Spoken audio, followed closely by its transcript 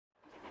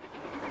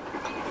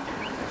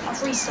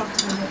I've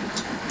restarted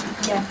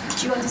it. Yeah.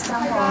 Do you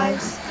understand why?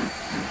 Guys.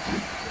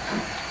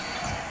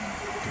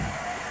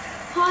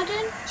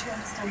 Pardon? Do you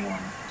understand why?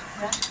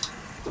 Yeah.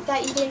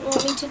 That you didn't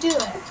want me to do it?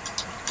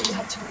 But you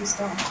had to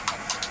restart.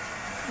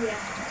 Yeah.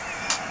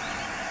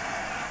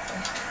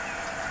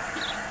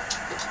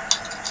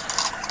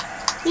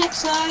 Yeah,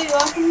 so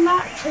welcome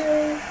back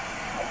to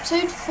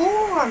episode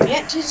 4. I'm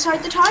yet to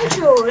decide the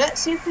title. Let's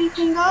see if we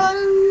can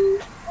go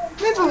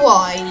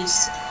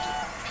Riverwise.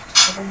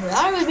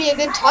 That would be a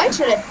good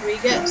title if we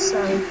get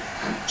some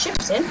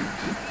ships in.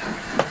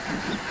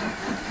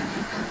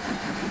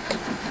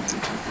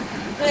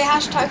 Really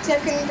hashtag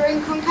second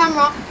drink on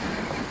camera.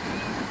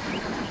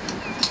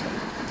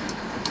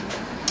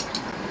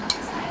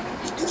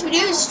 This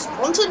video is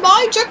sponsored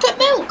by chocolate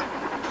milk.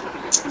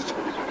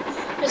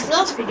 This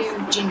last video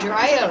of ginger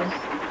ale.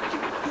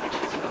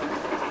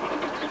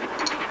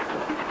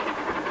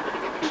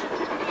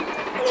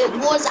 But it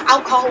was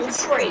alcohol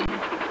free.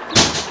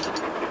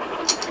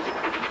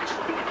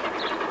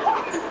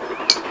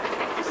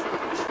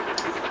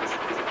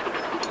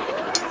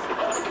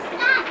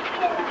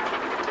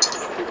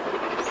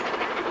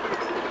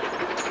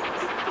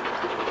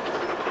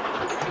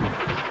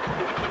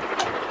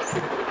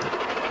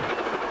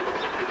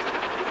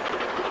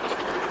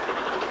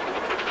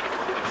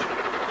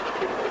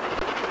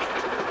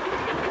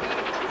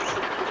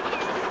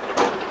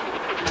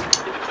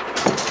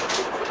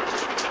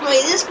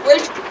 This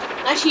bridge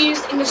actually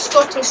used in the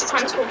Scottish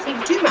Transport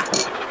Fever 2 map.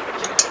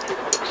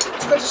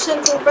 Scottish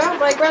Central Belt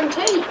by Graham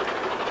T.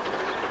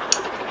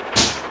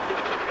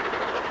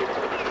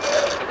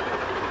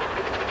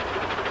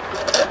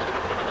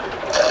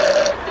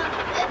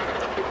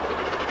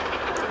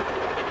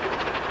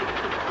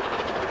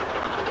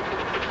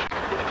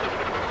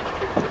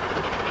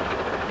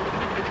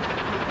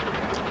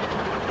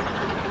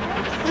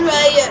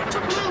 Anyway,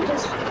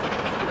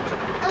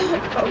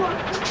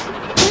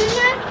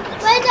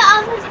 Where the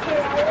other two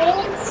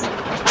is?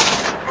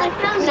 I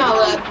found no,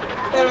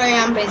 where I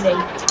am busy.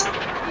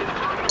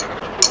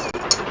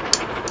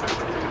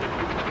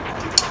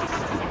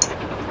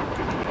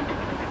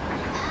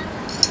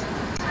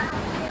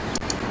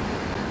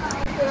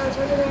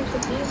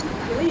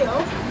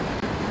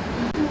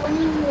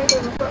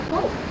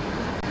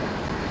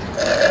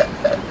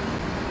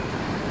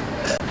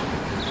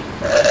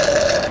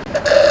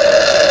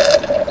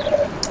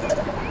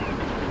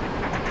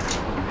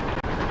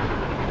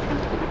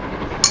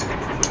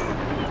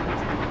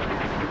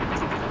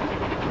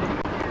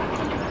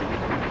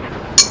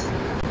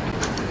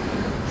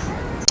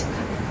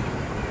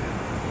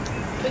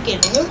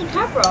 Beginning of a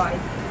cab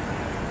ride.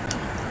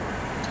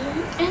 To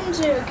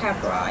enter a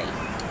cab ride.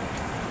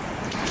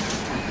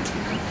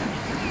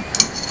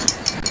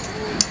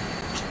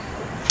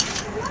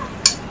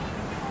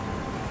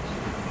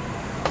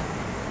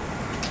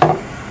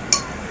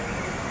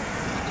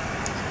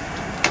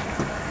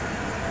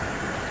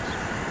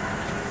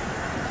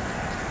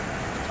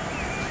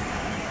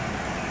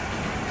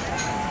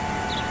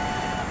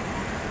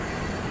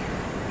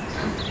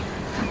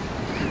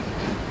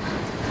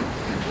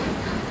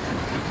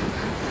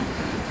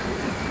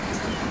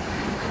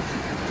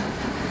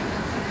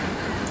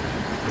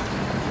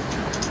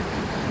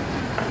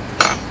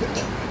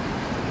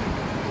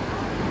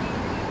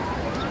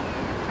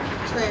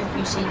 If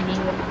you see me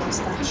with a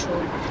mustache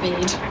or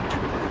beard.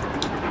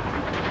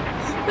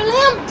 Well,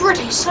 I am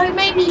British, so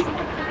maybe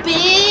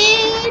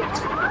beard.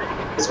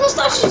 This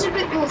mustache is a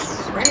bit more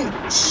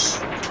French.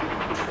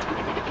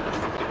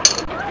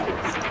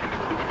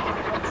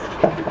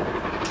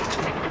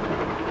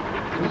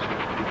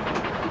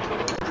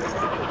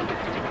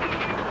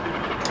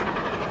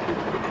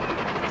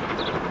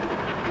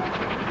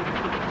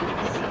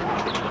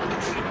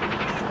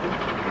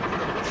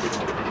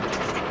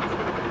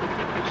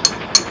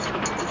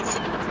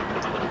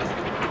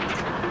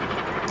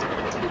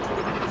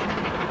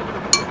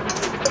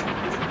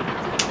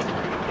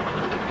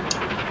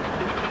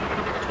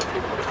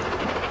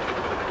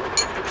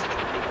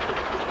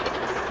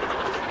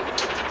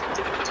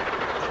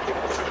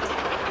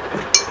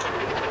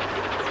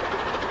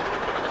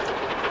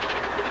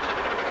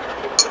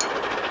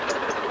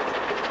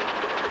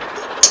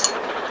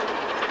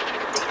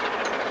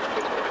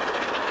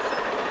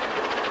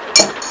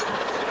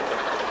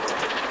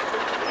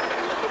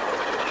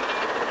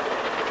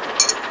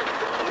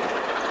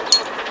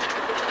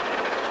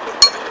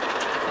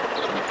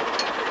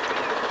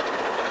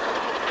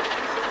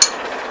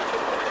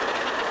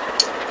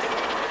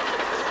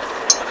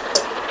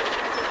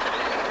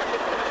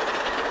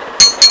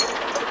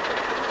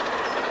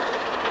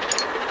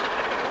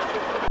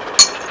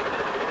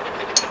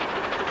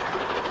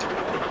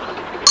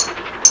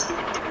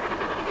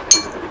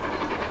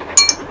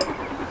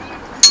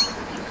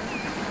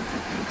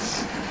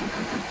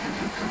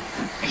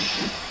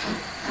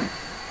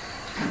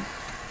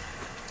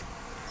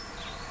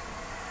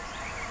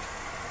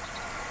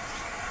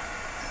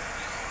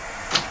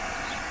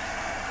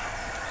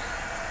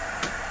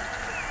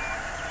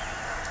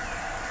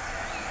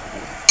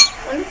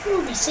 I wonder if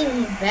we'll be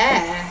sitting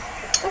there.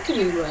 That could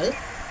be well.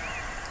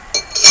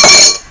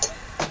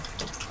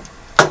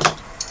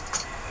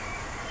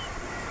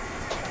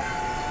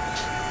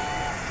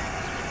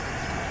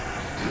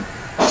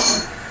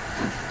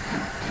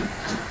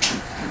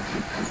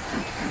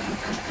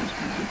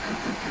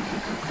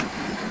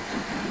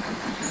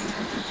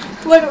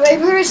 By the way,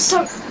 there is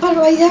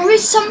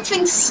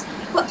something.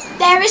 Well,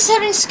 there is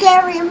something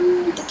scary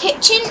in the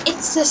kitchen.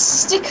 It's a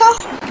sticker.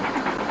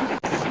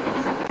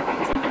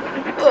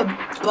 A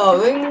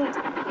Boeing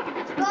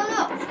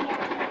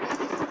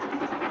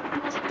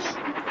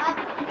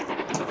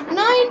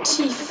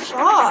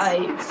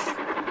 95.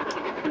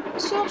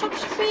 Sort of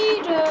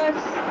speed.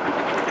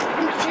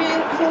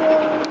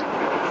 Vehicle.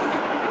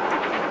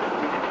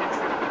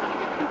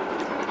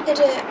 Hit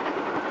it.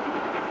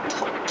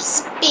 Top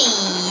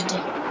speed.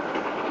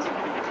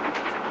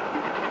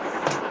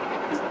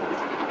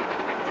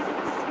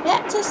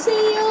 Let's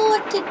see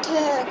what it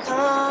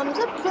comes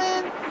up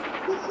with.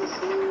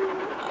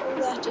 Oh,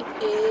 that it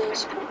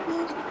is.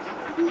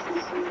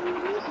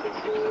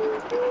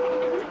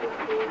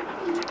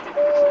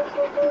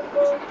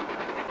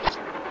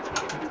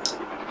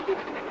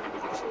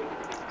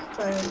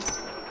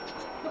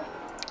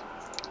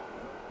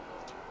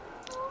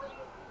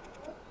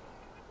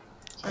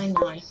 I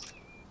know.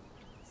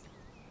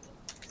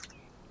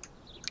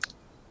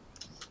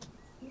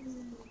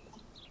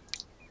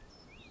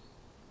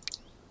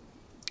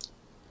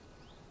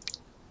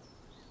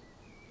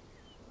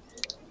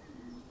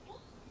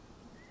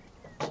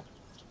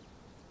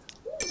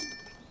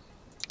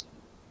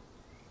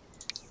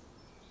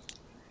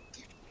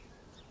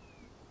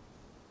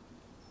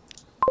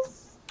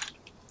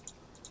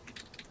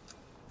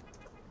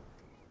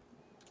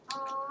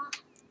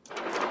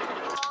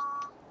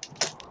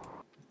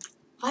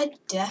 Hi,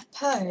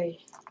 Depot.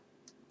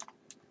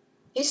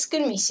 It's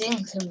gonna be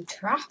seeing some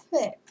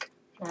traffic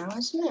now,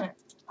 isn't it?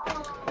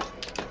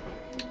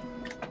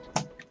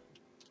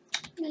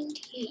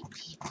 98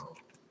 people.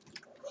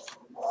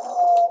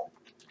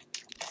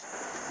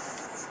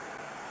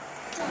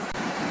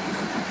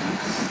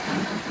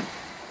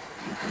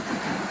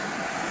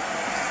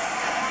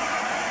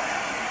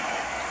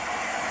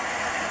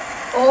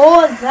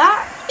 Oh,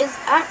 that is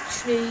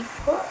actually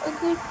quite a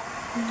good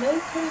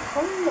local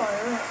combo.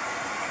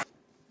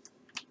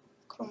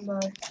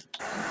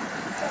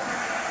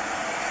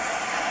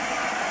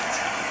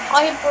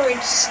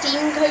 Hybrid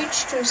steam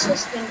coach to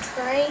assist in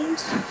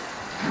trains.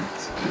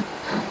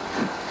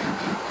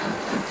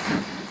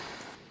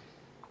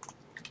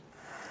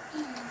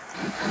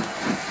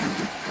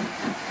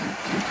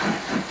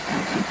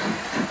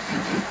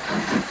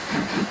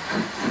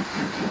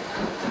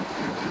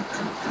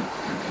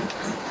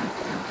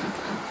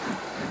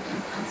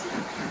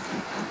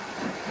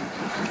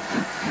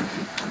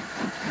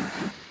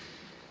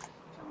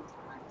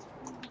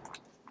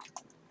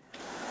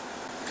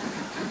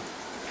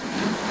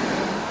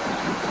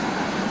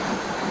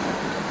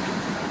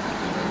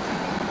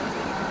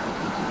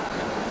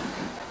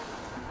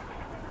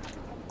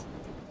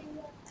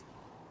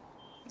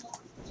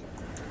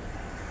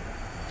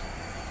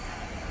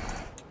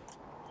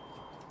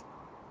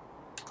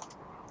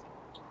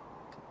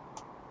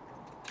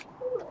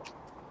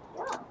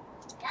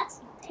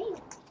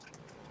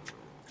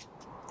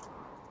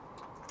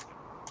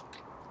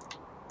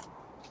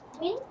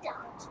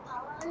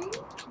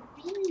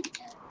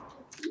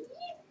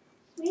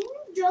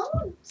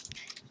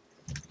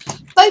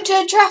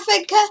 Photo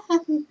traffic. I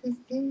think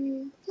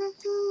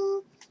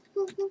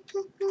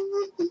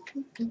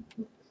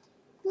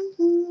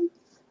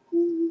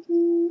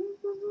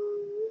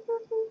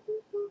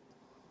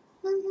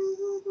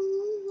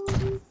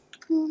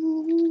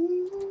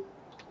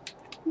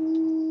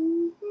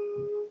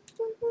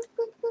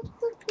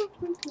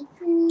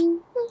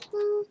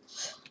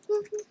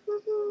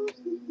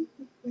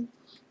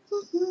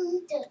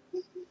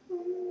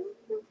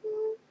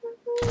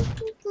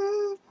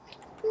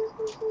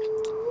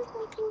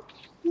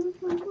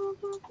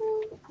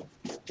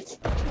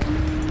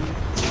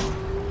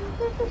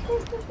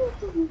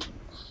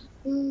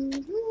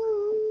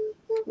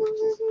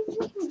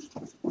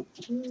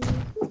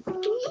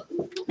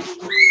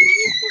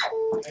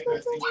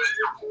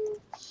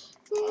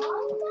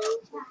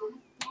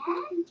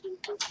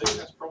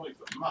that's probably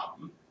for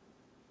Mum.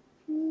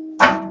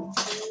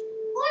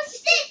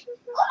 What's this?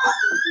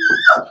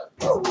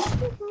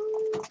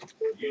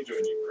 You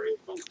doing your crazy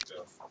fun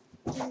stuff.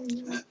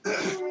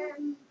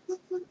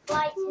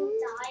 Like in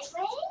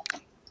diary?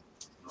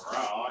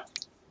 Right.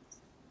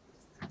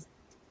 What are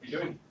you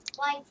doing?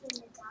 Like in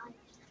the diary.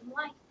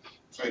 Like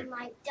in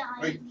my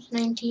diary.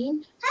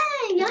 19.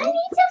 Hey, I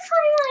need to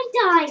find my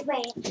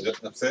diary. Is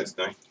it upstairs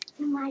now?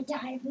 My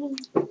diary.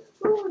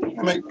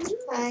 Hi, mate.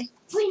 Hi.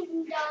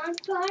 When dance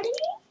party.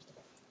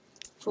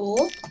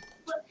 4.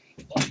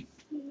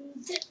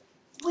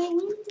 When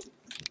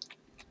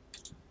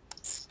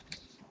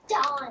dance party.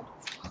 Dance.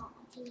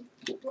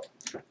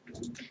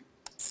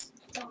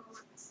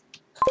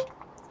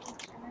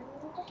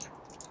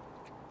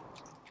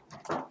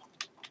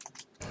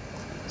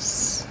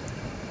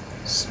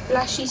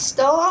 Splashy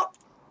start.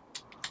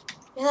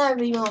 Yeah, that would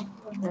be more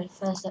of the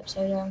first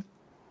episode.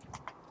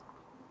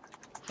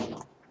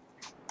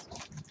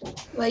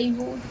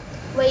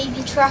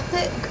 Wavy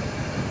traffic.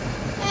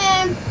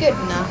 Good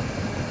enough.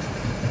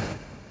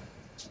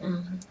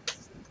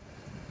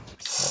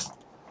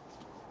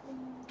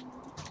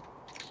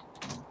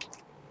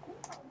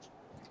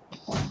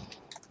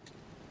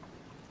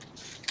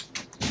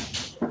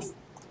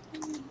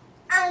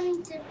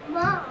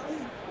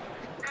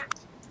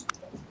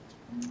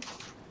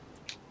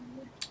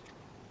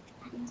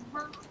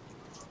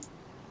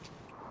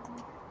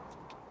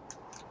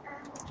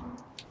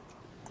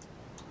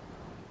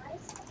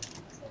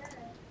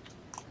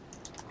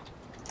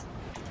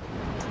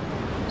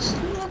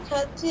 Look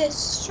at this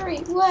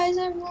street. Where is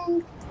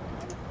everyone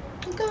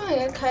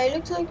going? Okay,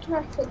 looks like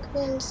traffic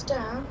winds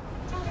down.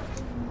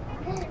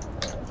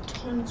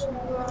 Turn to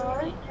the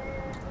right.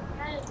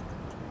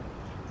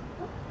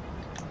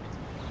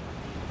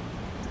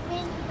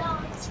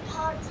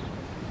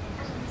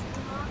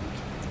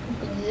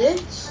 Look at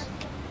this.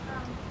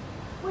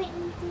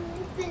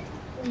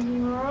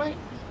 Right.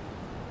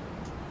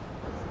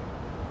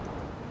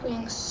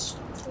 Going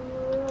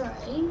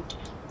straight.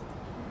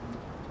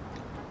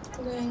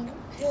 Going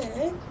up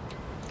here.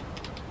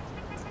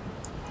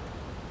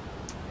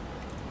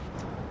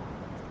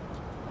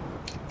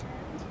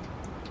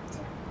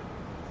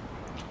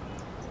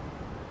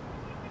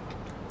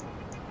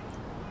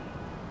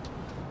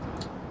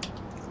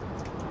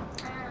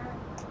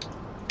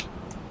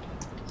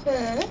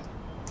 Here.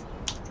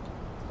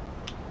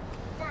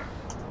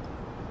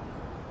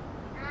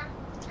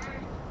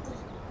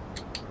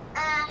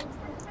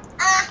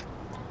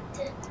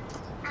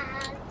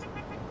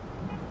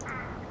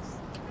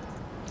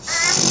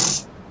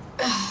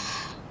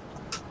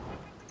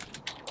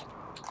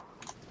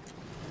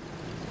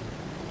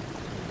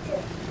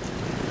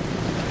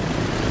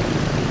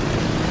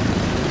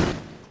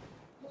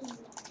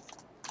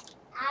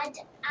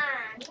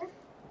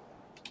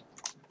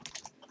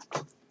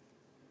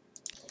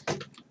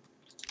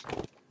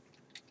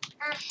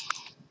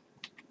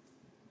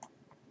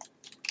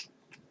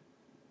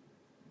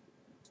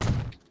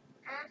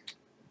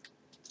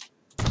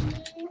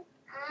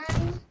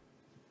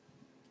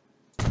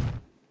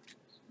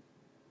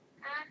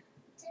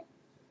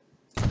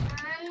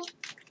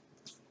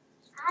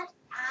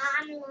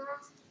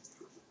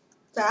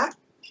 That.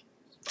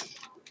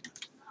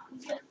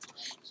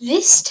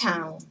 This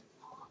town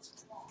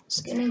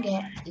is gonna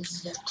get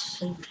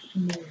so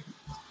more.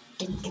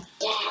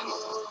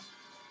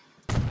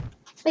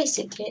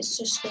 Basically, it's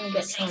just gonna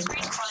get time.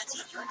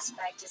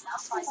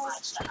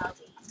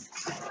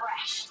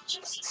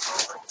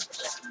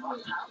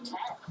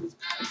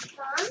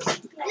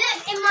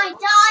 Look in my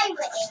diary.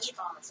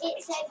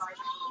 It says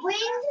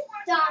wind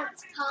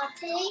dance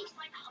party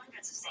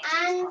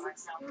and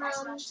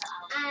mum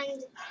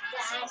and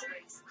dad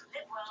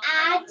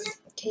add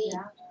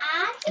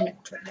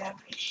Electric.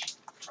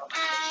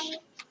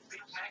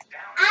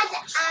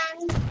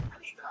 and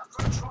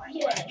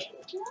you.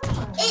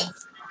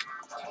 It's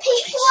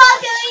people are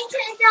going to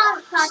the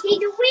dance party.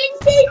 The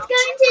wind is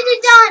going to the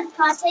dance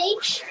party,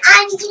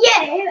 and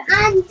you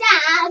and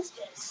dad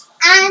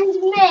and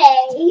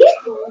me.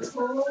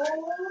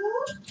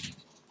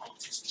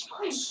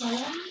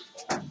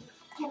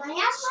 Can I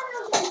have one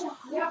of them?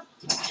 Yep.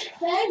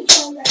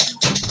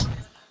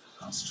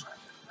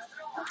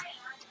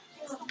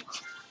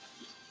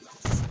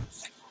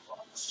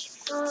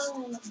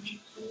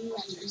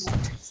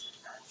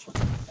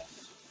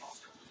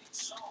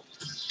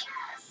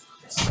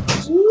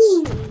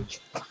 Ooh,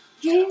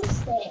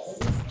 juices.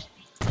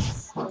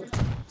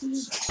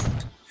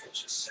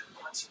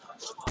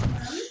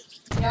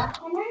 Yeah.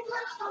 Can I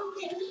have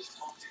something?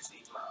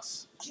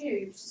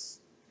 Juice.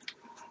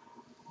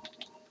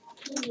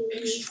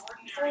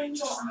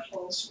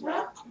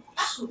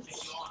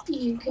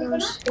 You can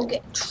also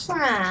get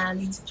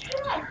tram.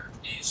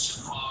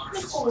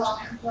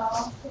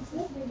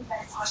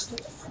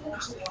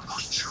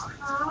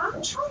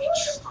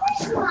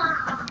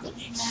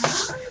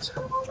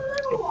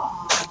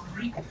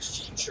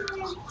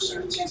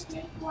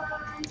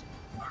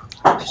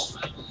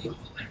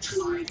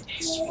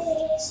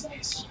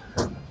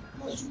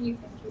 What do you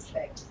think is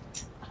big?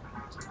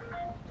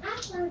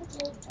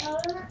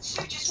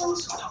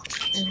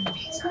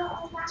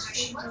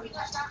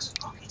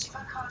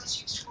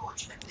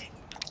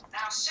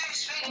 Now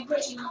Sue's feeling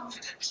pretty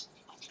confident.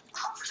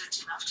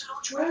 Confident enough to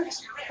launch one of his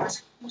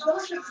careers.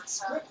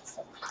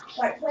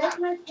 Right, where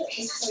can I put this?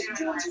 He's a So, do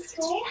you want to serial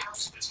score?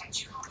 helps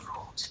protect you from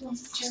fraud.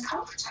 Just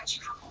can't protect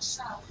you from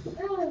yourself. That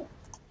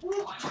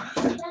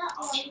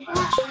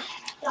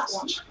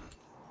one.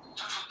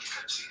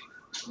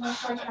 No,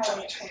 try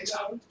carry it for you.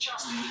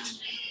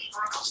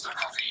 For a Costa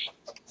coffee.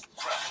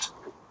 Craft.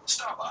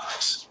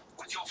 Starbucks.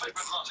 With your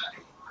favourite latte.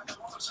 And the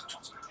one that's not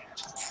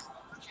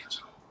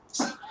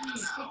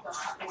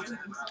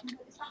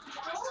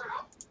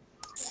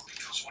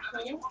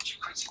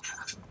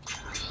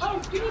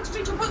Oh, you need to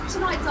read your book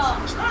tonight,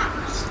 Dart. So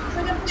I'm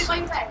going to put it by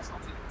your bed.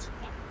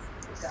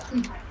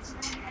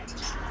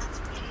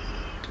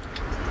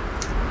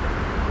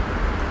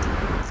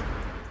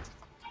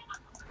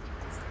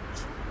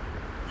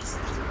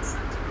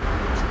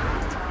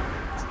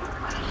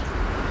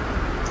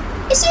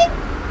 Is it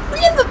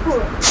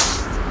Liverpool?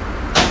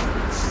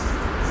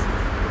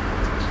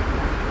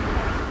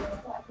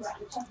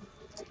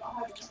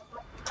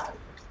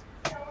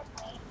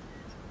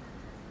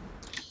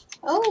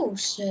 Oh,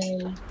 so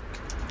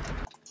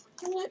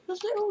was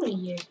it all of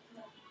you?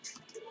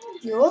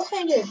 You're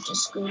headed to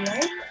school,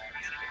 eh?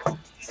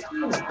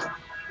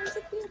 That's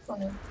a beautiful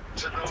on him.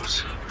 To those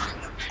who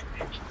bring the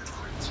picnic,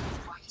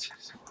 invited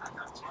and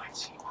the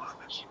mighty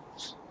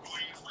barbecues, we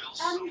will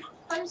summon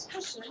Those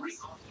cushions,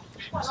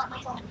 quite like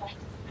my bum bed.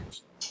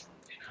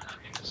 in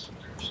happiness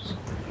first. You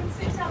can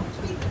sit down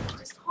between them and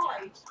just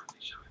hide. Really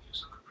showing you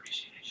some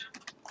appreciation.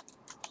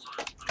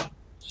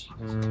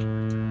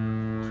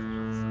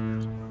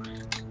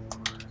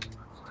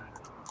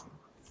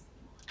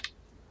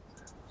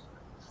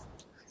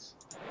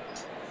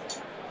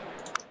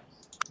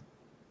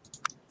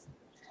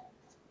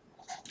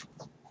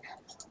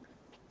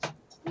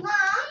 Mum,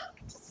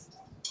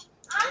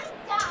 I'm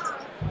done.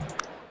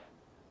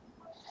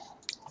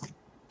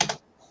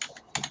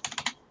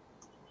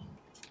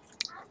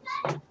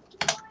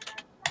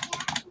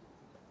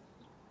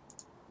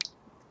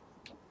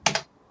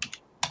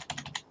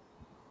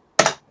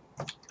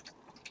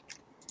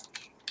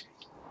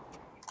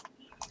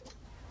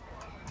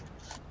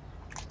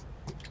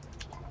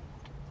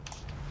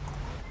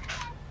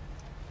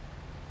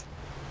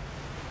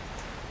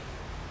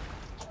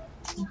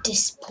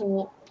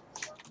 Disport.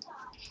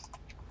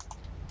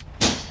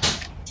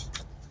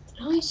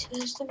 Nice,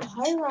 first ever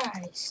high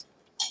rise.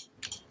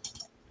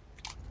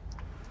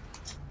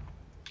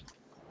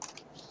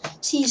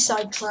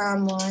 Seaside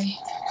Tramway.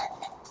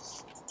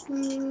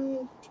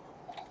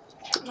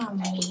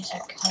 Tramway's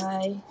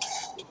okay.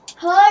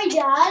 Hi,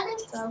 Dad.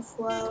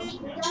 Southwell.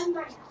 I've done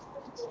my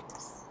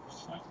apples.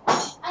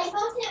 I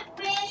got it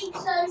really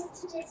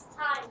close to this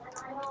time, and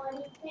I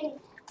already finished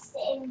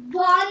it in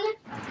one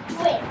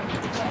whip.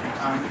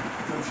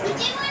 We're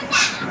doing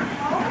that.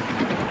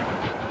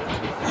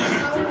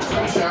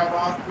 Shower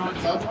bath,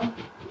 night sofa?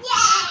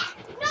 Yeah,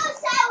 no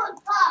sour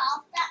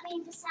bath. That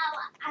means a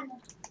sour and a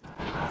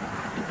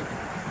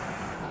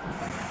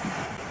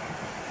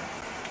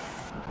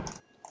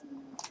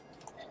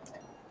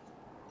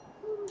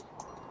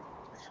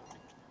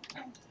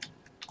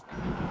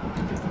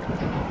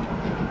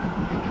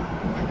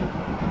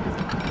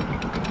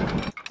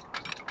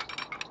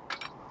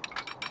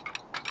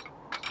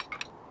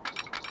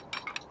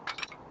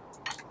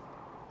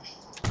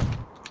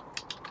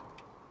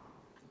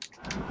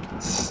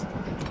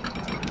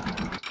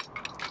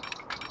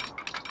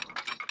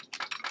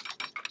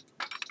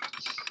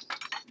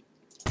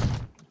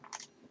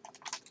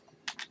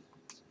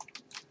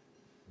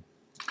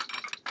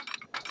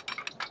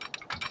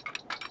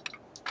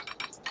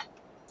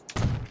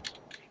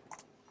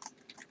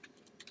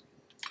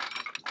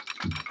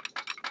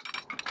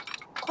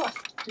Quite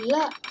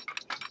flat.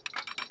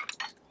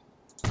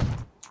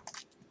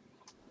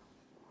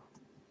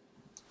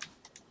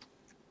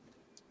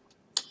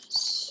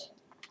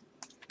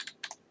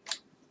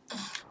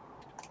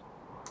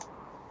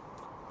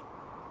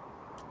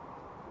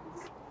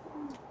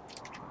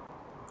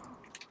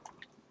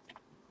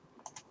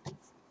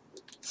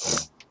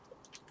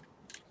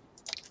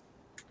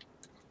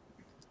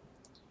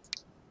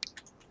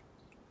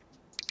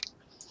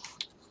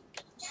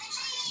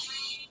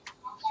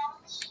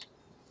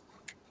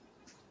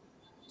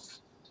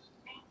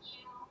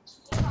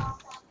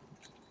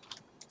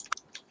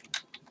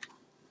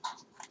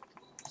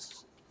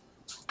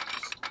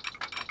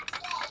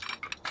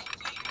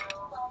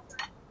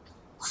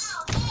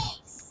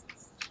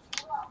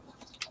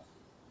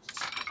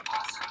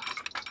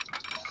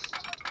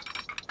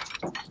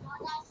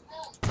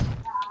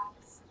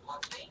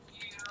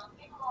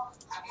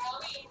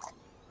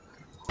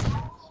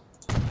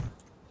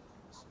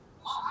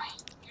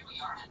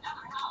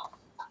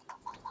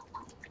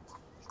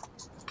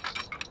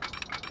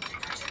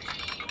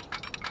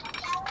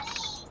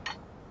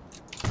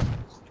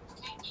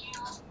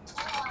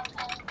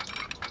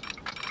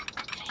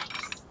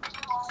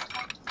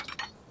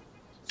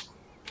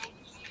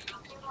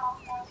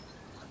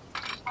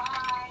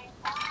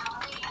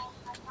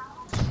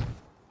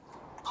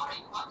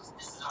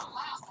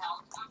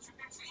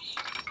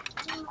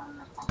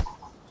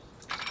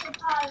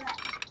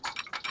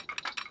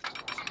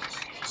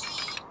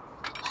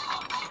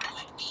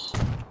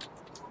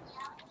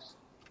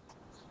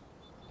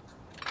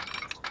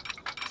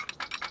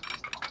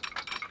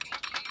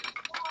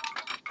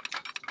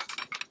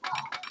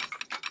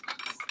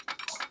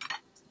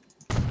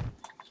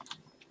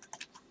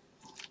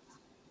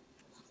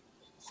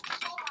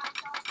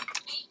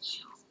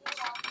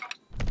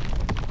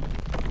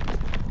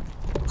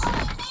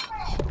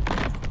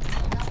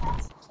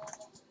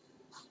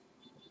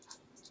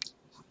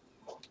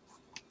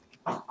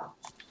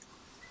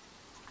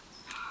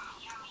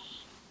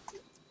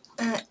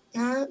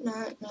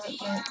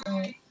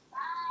 No.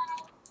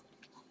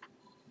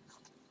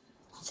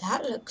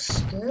 That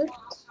looks good.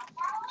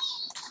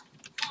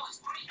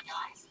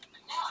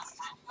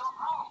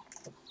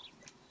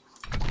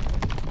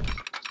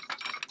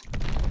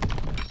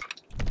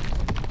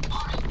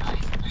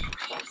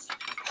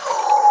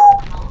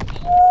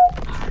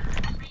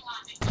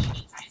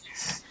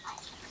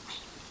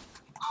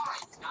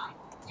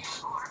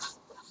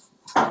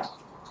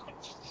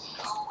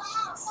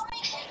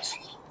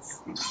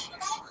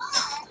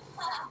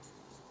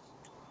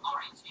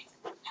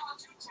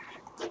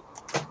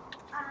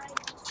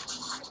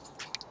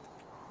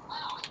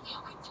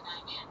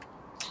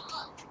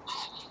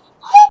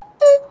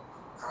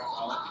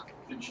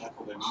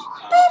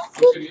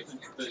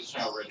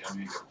 I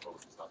need to get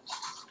close to stuff.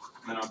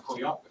 And then I'll pull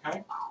you up,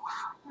 okay?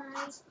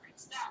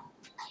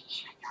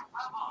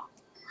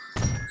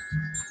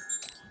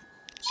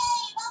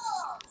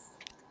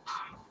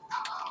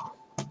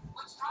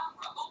 What's wrong,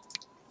 Rubble?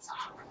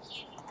 Someone from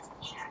Candy has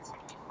peanuts.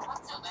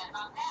 What's so bad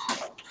about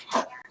that?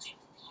 I'm allergic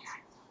to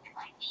peanuts. If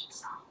I eat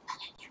some, I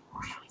can get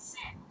really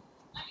sick.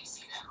 Let me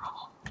see that,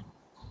 Rubble.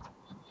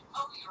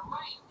 Oh, you're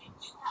right. They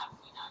do have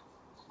peanuts.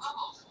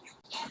 Rubble, you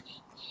can't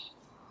eat peas.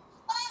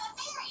 But I'm a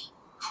fairy.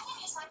 I can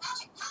use my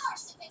magic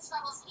powers to fix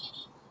Rubble's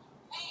candy.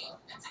 Hey,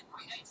 that's a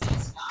great idea,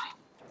 Sky.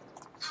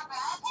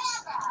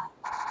 Abracadabra.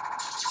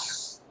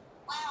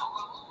 Wow,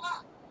 Rubble,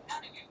 look.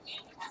 None of your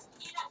candy has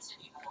peanuts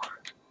anymore.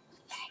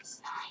 Thanks,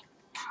 Sky.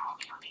 Now I'll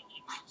be able to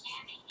eat my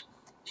candy.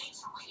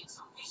 Thanks for waiting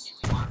so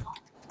patiently, Marco.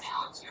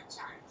 Now it's your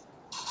turn.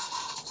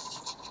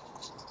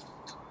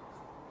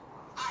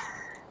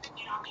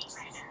 You don't need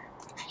treasure.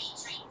 I need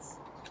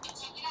treats. And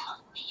check it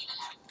out. They even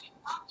have cute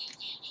pumpkin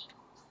candy.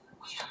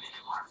 Wait a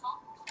minute, Marco.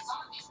 Some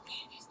of these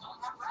candies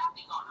don't have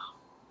wrapping on them.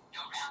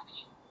 No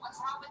wrapping? What's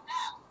wrong with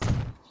that?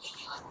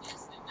 Candy like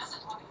this that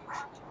doesn't have any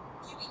wrapping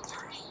can be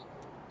dirty.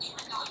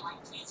 Even though it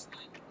might taste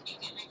good, it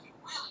can make you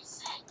really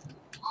sick.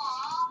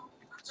 Aww.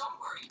 But don't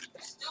worry,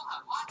 you still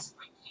have lots of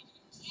great candy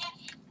and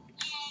candy.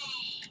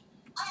 Yay!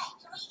 Alright,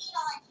 can we eat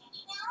all our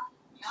candy now?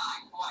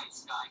 Not quite,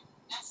 Sky.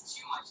 That's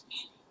too much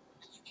candy.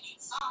 But you can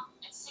eat some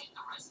and save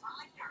the rest for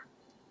later.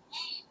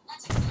 Hey,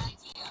 that's a good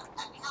idea.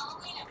 Happy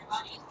Halloween,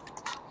 everybody.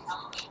 Happy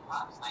Halloween,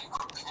 Pups. I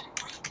hope you had a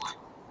great one.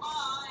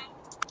 Bye.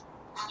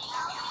 Happy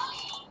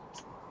Halloween.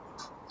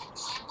 I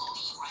can't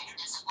believe Ryder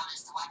doesn't want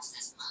us to watch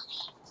this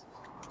movie.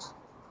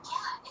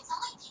 Yeah, it's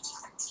only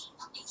PG-13.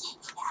 It can't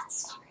be that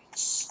scary.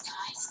 Shh,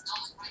 guys,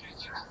 don't let Ryder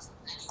hear us.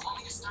 And you want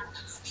me to start the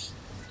movie?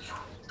 Yo,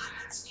 I'm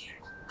not scared.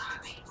 I'm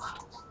a big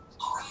pup.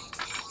 All right,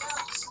 here it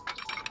goes.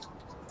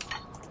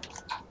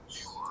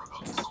 You are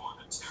about to go on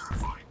a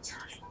terrifying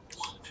journey,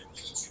 one that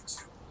leads you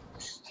to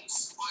mutant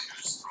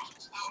spiders from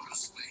outer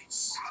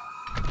space.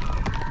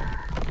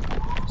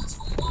 What's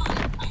going on?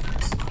 I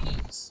heard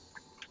screams.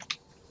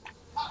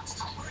 Pups,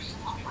 don't worry.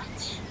 I'll be right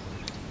there.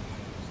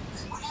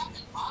 What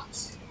happened,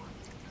 Pups?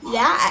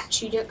 That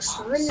actually looks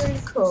really,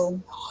 really cool.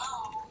 Hello?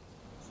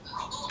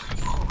 Rubble, are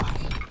you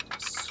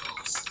alright? So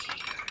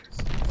scared.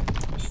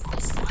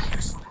 Mutant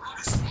spiders from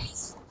outer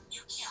space?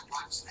 You can't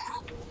watch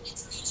that.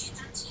 It's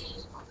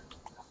PG-13.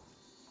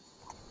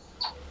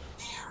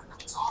 There,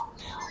 it's off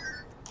now.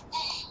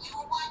 Hey, we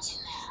were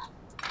watching that.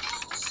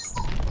 It was just a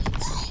movie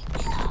thing.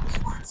 Yeah, we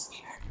weren't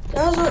scared. I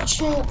was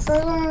watching a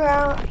program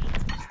about I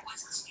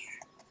wasn't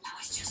scared. I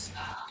was just,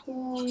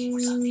 looking for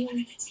something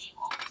under the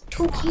table.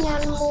 talking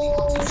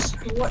animals,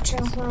 watching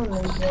a horror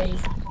movie,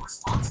 You're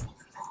responsible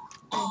for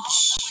that. and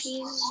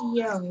she's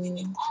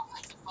young. All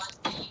kinds of fun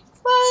things.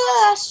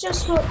 Well, that's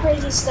just what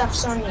crazy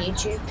stuff's on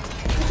YouTube,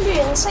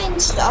 including insane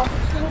stuff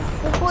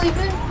before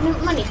even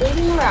money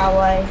building a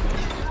railway,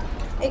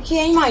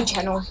 aka my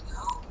channel.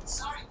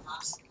 Sorry,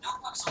 Pups. No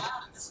pups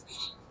allowed in this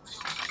meeting. But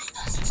it'll give you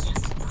guys a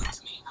chance to prove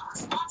to me how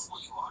responsible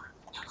you are.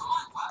 Now come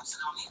on, Pups,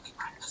 and I'll make you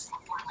breakfast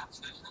before I have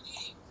to go to the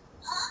meeting.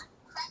 Huh?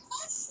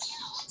 Breakfast?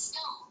 Yeah, let's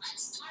go. I'm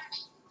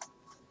starving.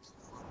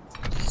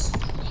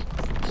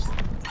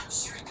 I'm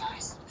sure,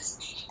 guys, this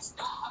meeting's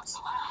no pups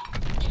allowed.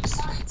 And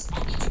besides, I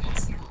need you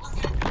guys here to look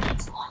after me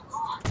until I'm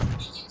gone.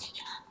 And you did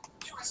that.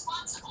 You're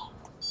responsible.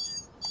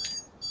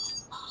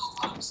 Oh,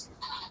 Pups,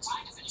 I don't have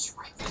time to finish your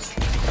breakfast.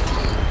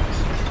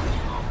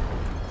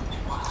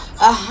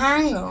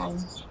 Hang on.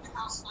 Keep the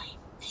house clean.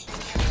 Feed the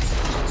cats.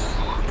 Don't do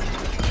laundry.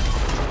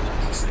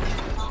 Make sure you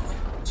get covered.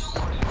 Don't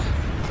worry,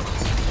 Ryder.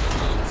 Close the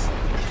meetings.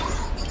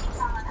 Yeah, you can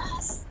count on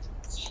us.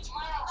 See you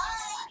tomorrow.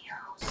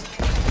 Adios.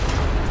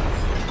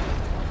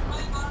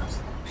 Bye, Pups.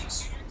 Make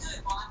sure you're good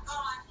while I'm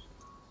gone.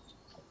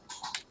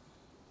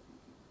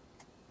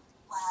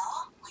 Well,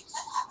 we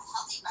could have a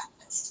healthy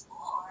breakfast,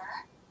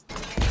 or we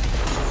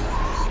could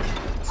have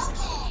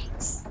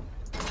cupcakes.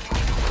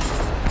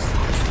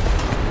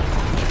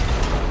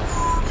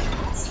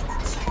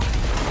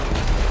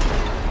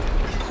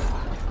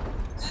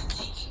 Good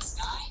thinking,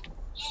 Sky.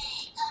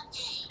 Yay,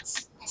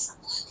 cupcakes. There's a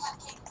blue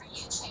cupcake for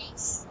you,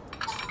 Chase,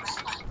 and a red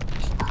one for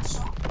you,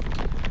 Marshall,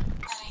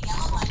 and a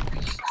yellow one for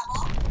you,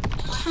 Rebel.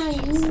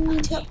 Can you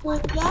meet up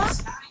with that?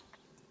 Sky?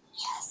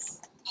 Yes,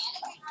 and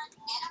a green one,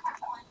 and a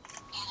purple one,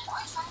 and an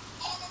orange one,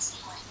 and a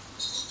tea one.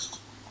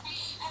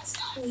 Hey, that's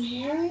not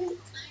fair. Alright.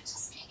 I'm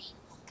just kidding.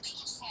 We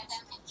can share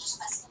them, and each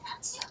of us can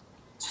have two.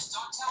 Just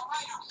don't tell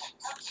Ryder we had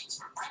cupcakes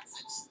for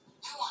breakfast.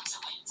 Who wants a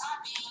late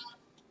topping?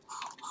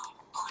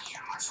 Oh, yeah,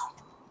 Marshall.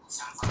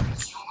 Sounds like a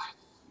human.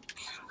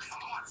 And a little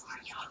more for my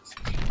yellow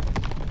cupcake.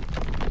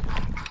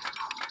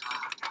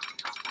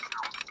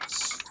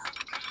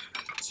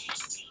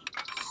 Tasty.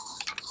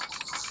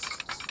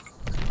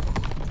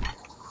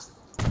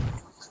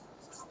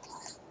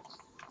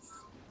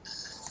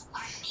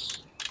 I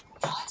mean,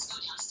 now let's go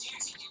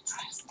downstairs and get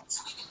dressed so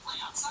we can play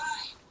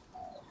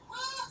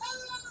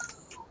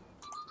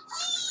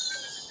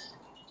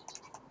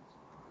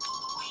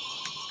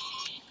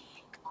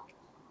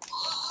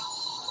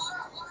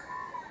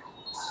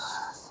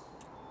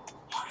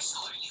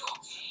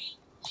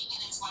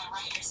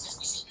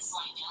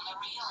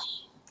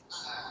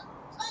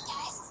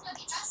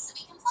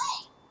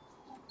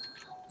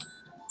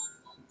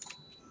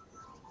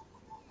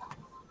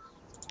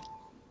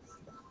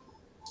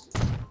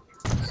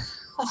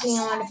think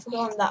I might have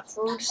forgotten that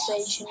for all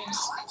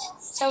stations.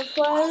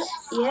 Southwell,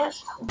 yep,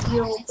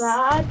 you're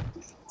bad.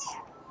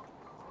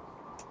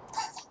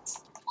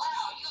 Wow,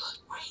 you look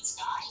great,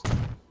 Sky.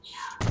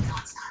 Yeah, now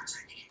it's our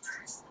turn to get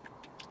dressed.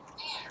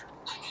 There,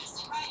 I'm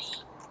dressed and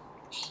ready.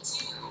 Me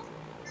too.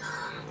 I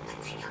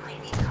think I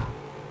might be now.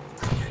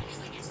 Ryder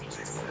usually gets me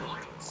dressed in the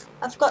mornings.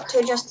 I've got to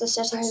adjust the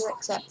settings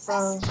except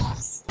for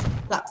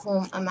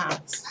platform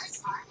amount.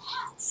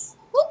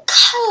 What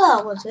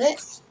colour was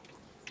it?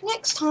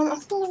 Next time, I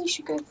think we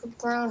should go for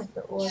brown if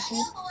it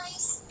wasn't.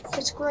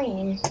 It's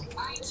green.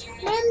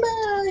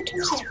 Remember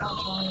Thomas's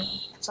branch line?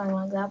 Something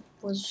like that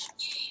was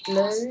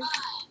blue.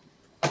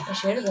 It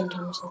should have been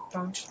Thomas's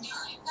branch. Here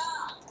I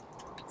come.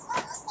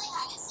 Let's play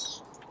hide and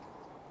seek.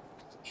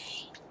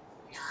 8,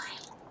 9,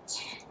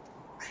 10.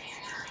 Ready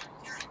or not,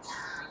 here I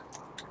come.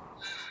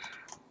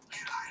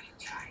 Where are you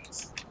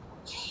guys?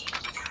 Hey,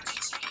 found you,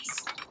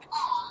 Chase.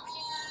 Aw,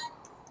 man.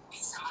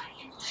 It's somebody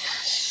in blue.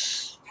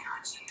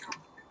 Found you.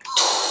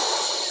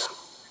 Oh,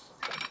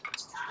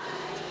 Sky.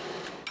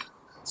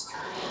 Sky.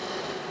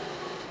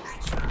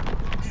 Retro,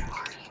 where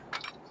are you?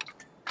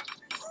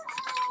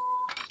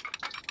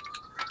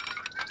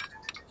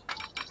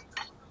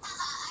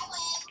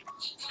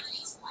 Hey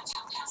guys, watch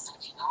out fast I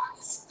can go on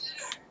this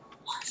scooter.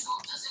 Marshall,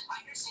 doesn't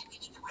Ryder say we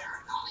need to wear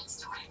our helmets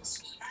to ride the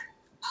scooter?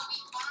 I'll be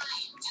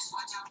fine. Just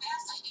watch how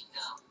fast I can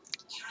go.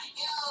 Here I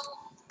go.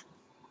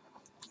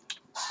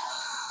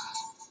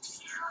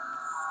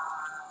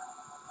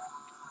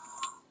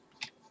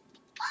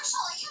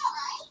 Marshall, are you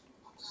alright?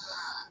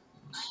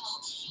 I'm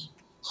okay.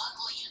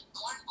 Luckily, a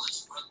thorn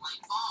bush broke my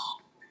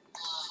fall.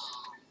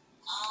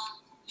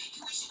 Maybe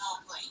we should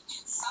all play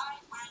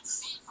inside where it's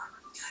safer.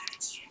 Good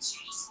idea,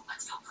 Chase.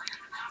 Let's go play on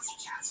the bouncy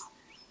castle.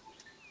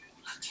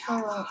 Look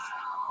out. Oh,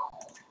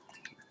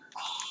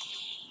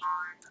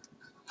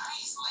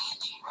 Nice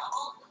landing,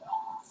 Rubble.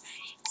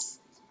 Thanks.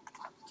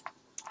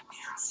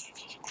 Now see if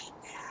you can beat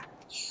that.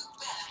 You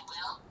bet I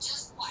will.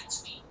 Just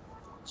watch me.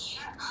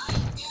 Here I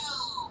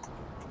go.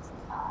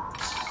 Well,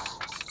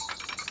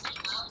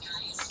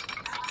 guys,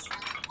 that was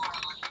very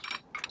poorly.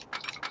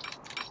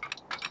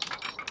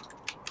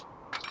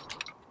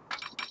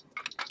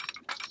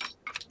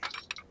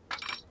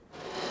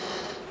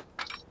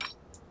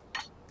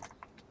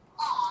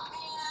 Aw,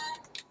 man.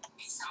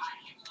 It's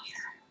somebody in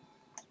here.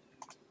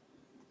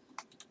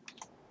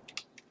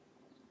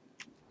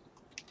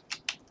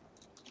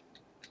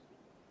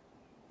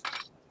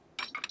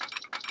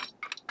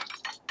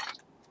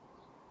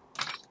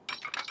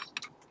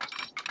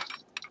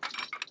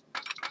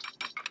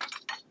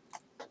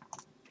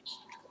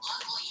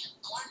 Luckily, a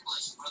thorn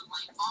bush broke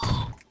my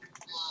fall.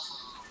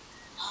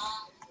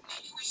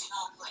 Maybe we should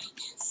all play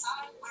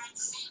inside where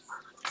it's safer.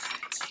 Good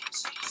idea,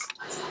 Chase.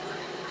 Let's go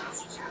play on the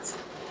bouncy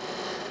castle.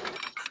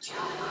 Look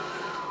out.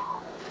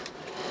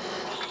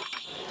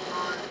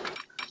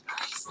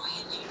 Nice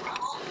landing,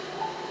 Rubble.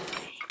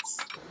 Thanks.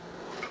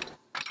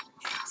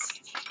 Now see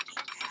if you can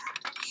beat that.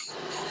 You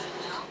bet I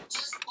will.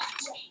 Just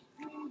watch me.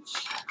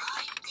 Here I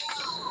go.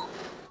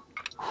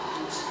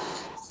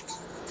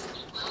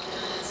 Well,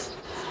 guys,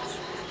 that was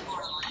very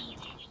poorly.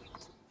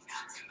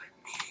 Nothing but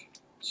me.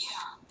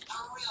 Yeah, a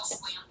real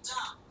slam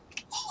dunk.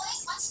 Hey,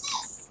 boys, watch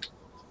this.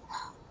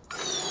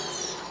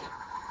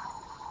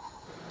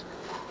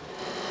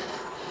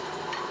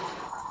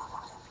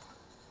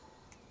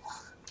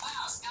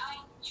 Wow, Sky,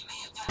 you may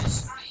have got a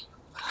strike,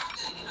 but I'm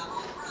gonna get a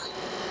home run.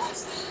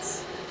 Watch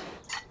this.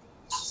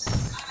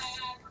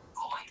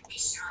 Boy, be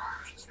sure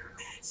I'm making a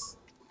mess.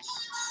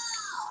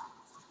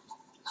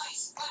 Nice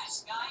splash,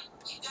 Sky.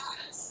 You got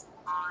us.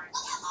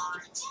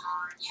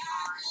 Yeah.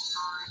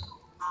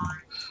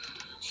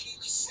 Maybe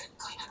we should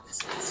clean up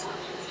this mess for a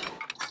bit.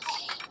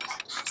 Okay,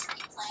 but after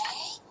we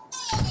play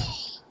video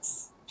games.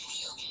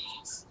 Video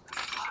games? A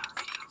lot of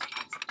video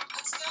games.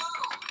 Let's go.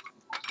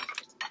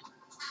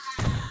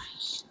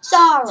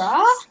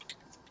 Zara?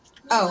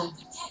 Oh,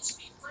 You catch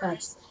me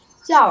first.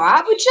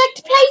 Zara, would you like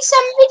to play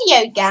some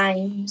video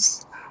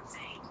games?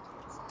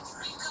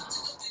 Before you come to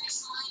the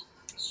finish line,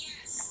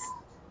 yes.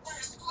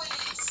 First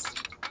place.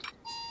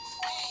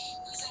 Hey,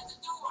 who's at the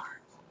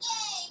door?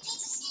 Yay,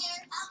 pizza's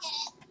here. I'll get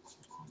it.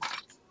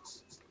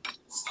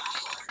 Sky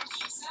ordered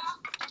pizza?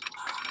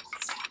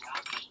 Is that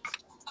healthy?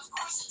 Of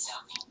course it's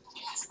healthy.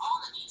 It has all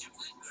the major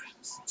food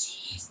groups.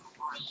 Cheese,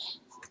 bread,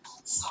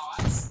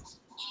 sauce,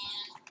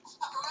 and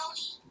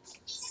pepperoni.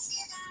 Pizza's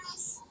here,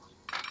 guys.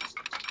 I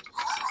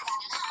hope I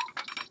got enough.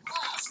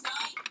 Wow,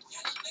 Sky,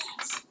 you're the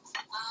best.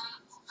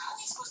 How are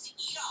we supposed to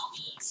eat all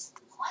these?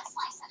 One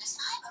slice at a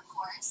time, of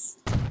course.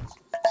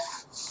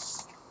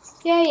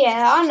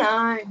 Yeah, I know. Come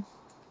on,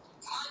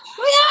 guys.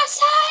 What did I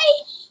say?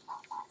 5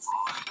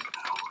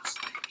 hours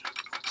later.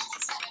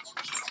 Nothing's better than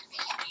pizza and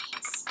video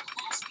games.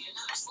 Pass me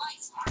another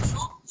slice,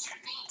 Marshall. Sure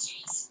thing,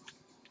 Chase.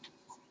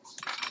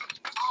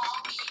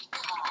 I'll eat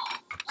them all.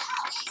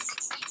 Wow, we ate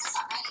 6 pizzas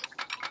already.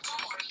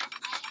 Don't worry,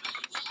 I have an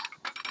idea.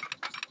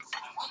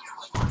 I wonder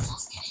what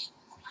Marshall's getting.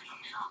 I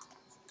don't know.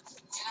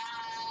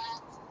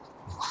 Ta-da!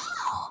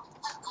 Wow.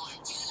 I'm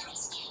going to the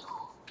rescue.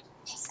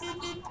 Thanks for the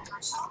food,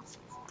 Marshall.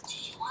 Do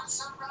you want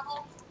some,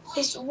 Rebel?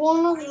 Is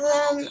one of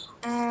them,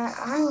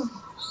 I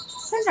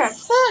think they're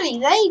fairly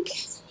like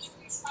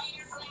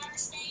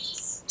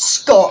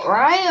Scott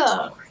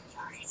Ryan.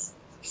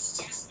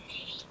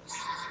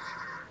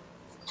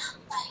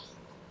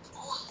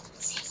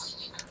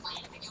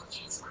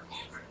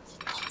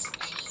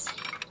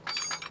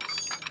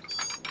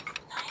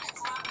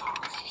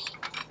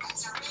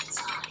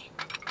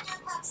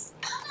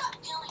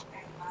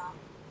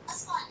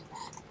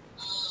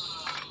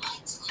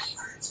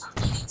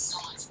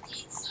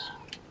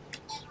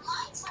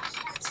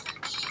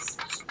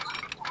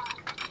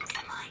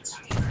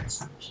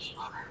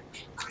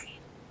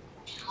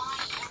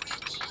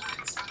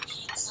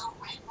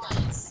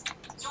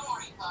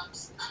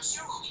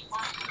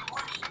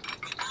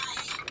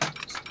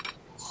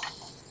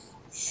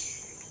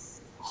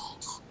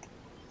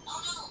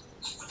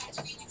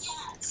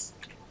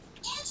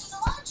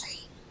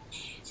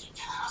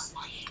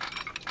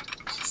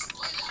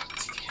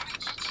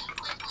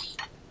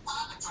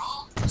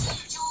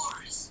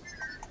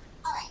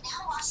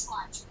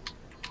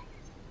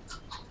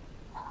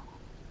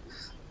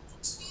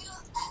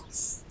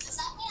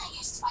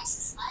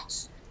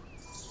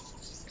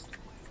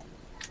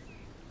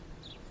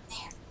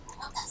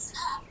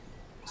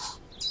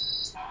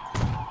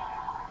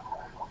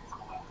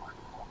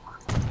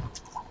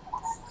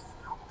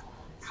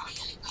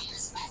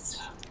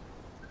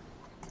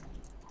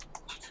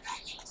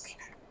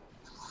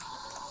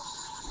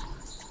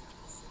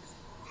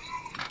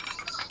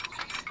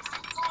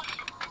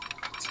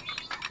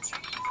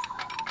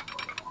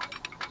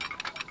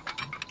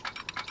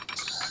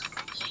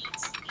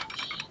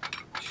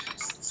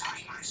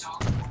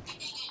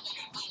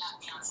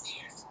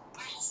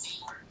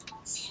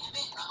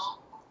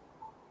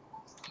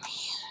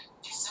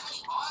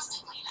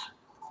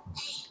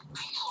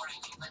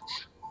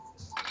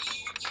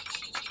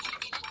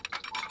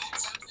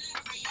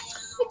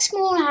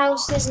 Small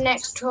houses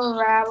next to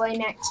a railway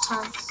next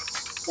time.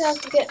 They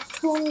have to get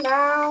torn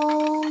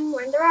down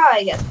when the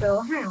railway gets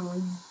built. Hang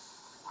on.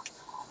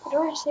 But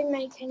do I actually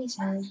make any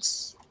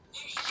sense?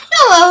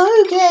 No, well,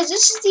 who cares?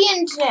 This is the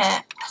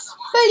internet.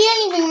 Barely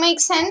anything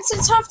makes sense.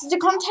 It's half the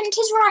content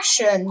is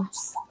Russian.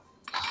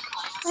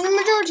 And the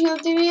majority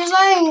of the viewers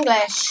are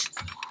English.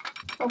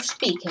 Or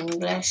speak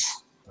English.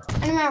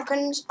 And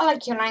Americans, I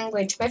like your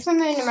language. But if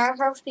I'm in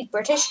America, I'll speak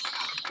British.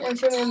 And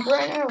if you're in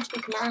Britain, I'll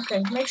speak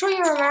American. Make sure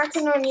you're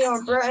American when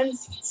you're Britain.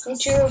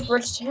 Make sure you're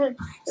British. You're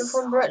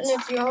from Britain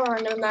if you're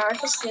in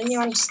America, so then you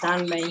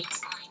understand me.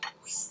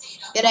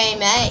 G'day,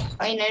 mate.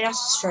 Oh, you know, that's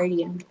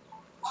Australian.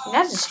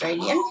 That's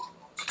Australian.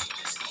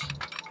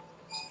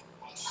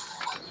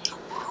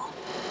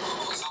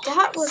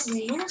 That was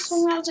not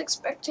something I was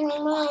expecting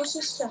when I was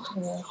just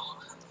sitting here.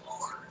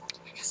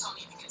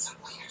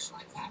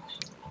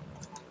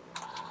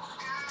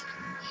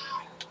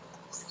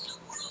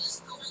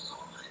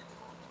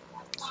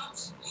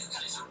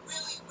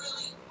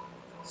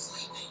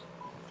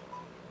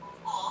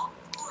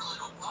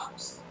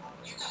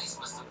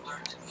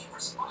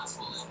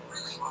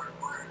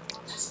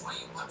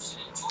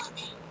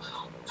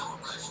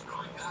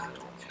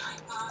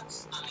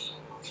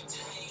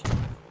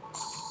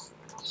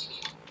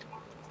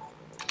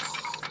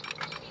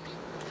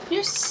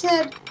 Just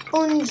said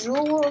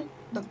bonjour,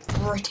 but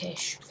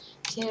British.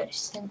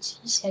 Since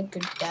he said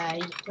good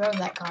day, whoever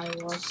that guy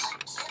was.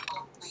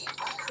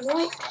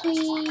 Likely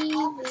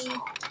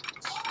the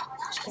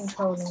just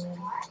controlling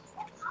them.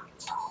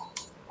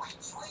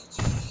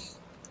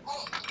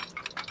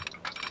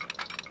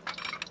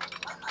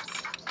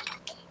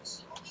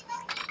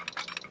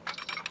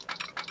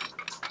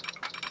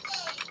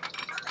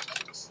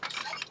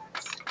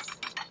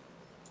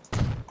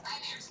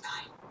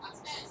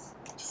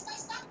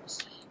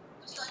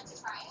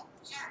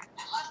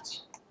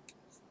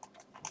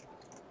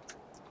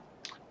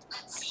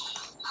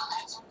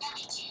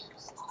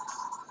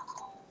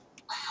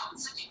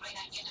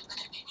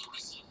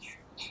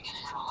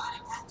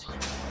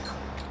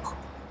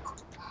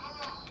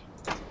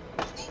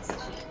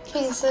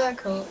 King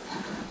Circle.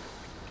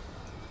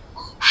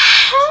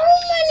 How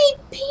many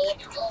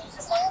people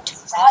want to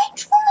fight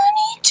for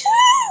money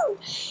too?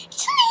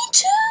 It's me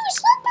too.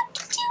 It's not bad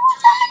to deal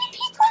with that many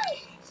people.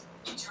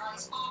 Get your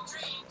eyes full of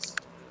dreams.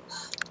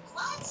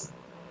 What?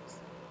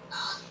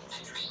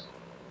 A dream.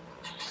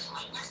 I really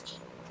like whiskey.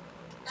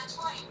 That's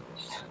right.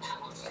 We have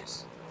apple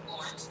juice,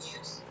 orange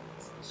juice,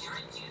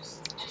 carrot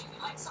juice, and if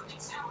you like something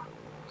sour,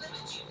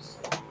 lemon juice.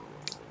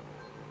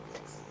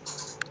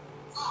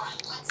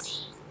 Alright, let's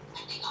see. I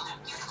think I'll have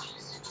carrot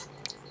juice.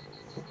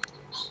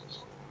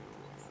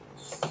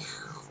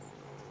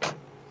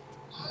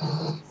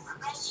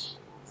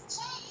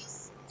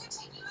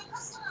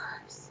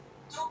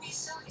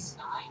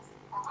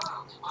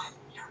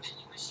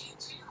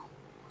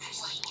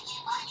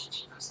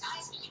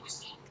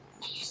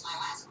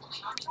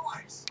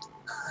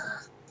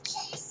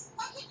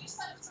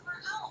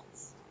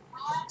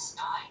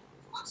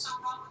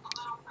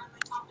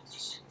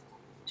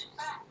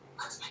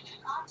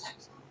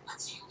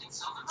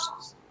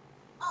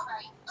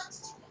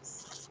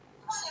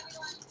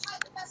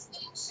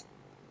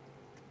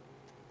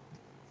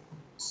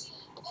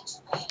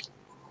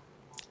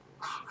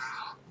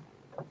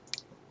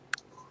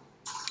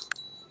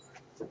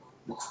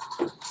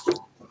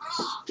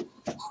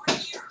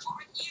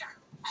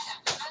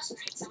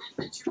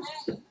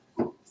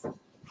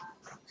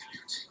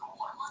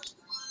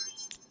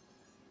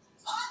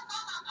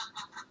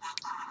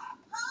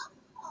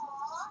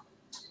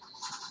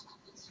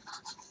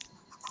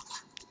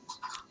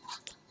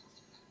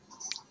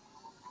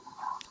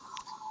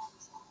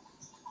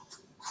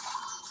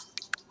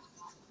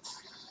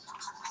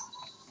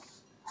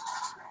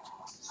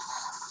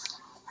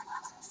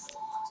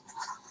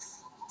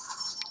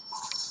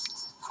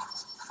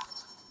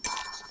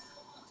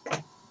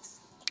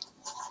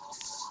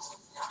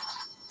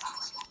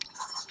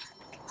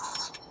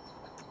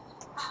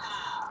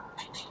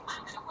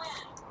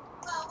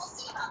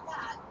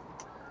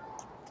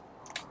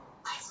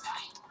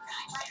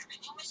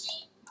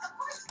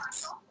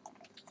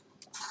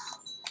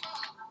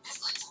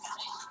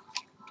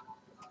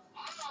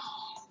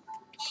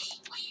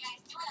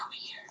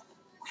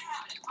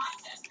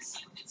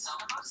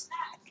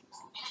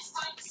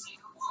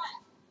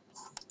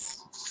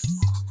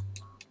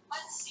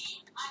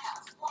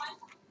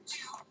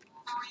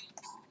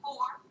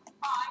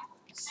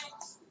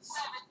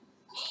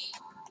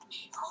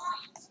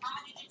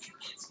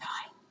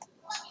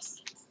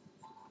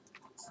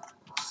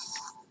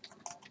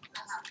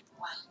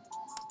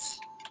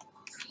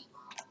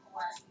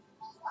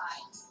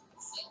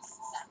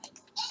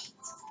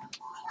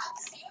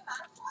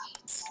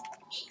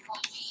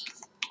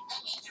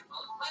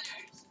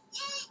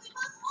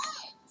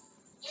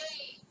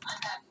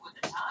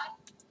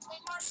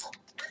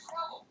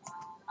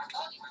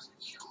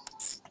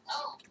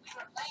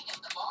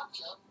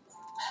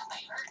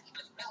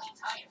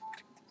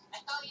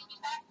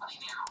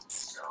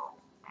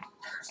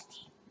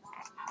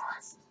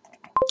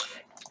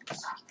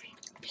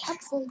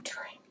 platform 2.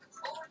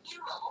 Over here,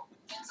 Rubble.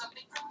 Get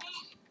something from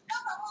me. No,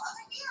 Rubble,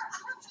 over here. I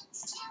have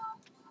drinks too.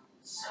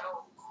 So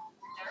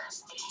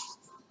thirsty.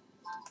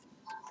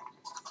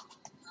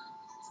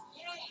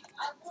 Yay,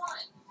 I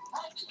won.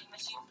 My vending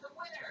machine's the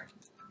winner.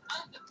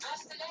 I'm the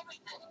best at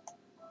everything.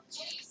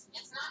 Chase,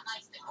 it's not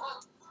nice to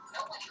quote.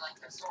 Nobody likes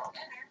their sore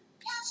winner.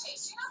 Yeah,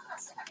 Chase, you're not the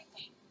best at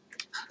everything.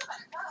 I'm the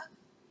better cook.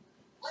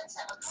 Let's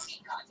have a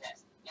cooking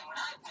contest. And when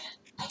I win,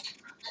 I can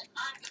prove that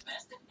I'm the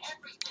best at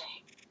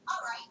everything.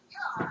 Alright,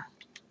 you're alright.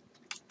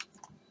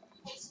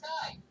 Hey,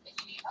 Sky, if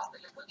you need help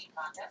in the cooking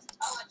contest,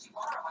 I'll let you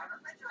borrow my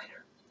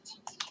refrigerator.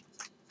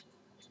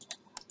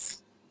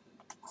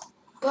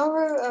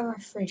 Borrow a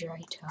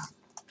refrigerator.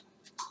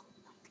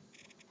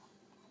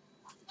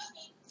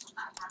 Okay,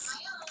 I have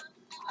my own.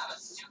 You have a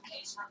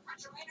suitcase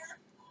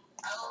refrigerator?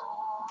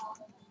 Oh.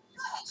 Go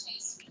ahead,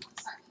 Chase. We can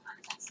start the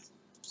contest.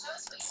 Show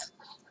us what you have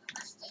planned for the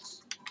first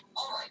dish.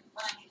 Alright,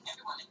 when I get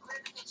everyone to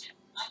clear the kitchen,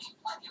 I need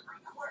plenty of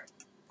room to work.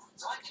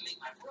 So I can make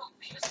my world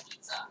famous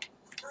pizza.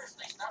 First,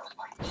 I start with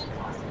my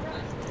hand-tossed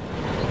bread.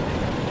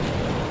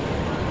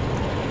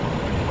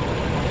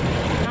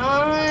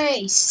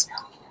 Nice.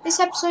 This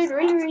episode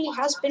really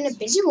has been a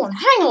busy one.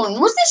 Hang on,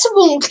 was this a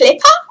wrong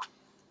clipper?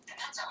 And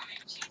that's how we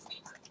make cheese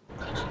pizza.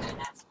 But I'm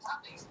gonna add some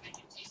toppings to make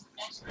it taste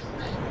extra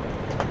good.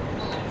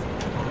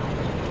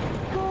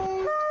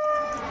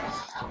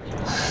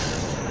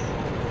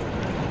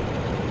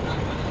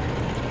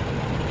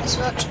 That's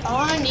what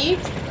I need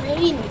to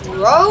play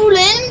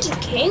Roland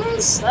King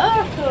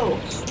Circle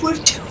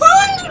with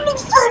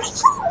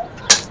 234.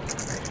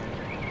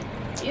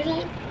 You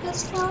know,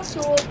 first class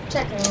or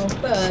second or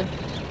third?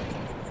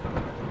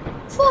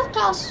 Fourth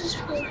class is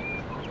for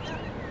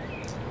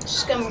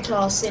scum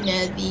class in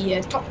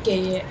the Top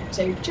Gear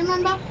episode. Do you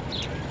remember?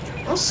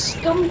 Or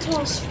scum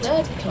class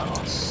third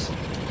class.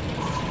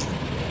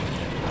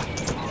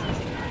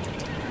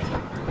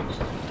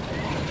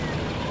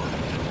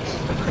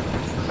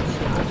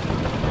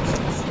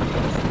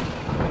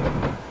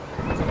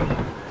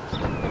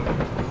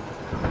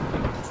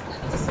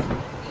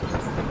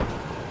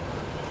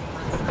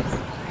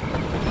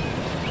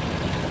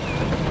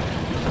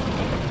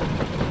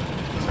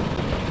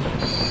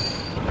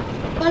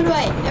 By the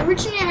way,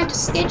 originally I had a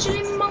schedule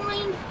in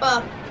mind,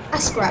 but I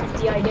scrapped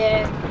the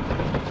idea.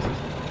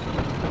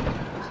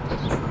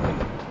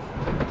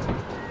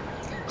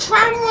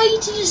 Tramway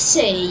to the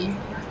Sea.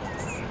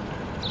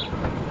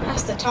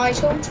 That's the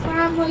title,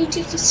 Tramway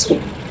to the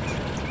Sea.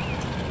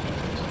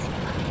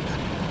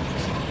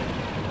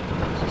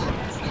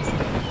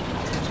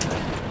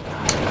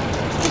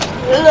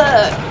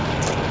 Look.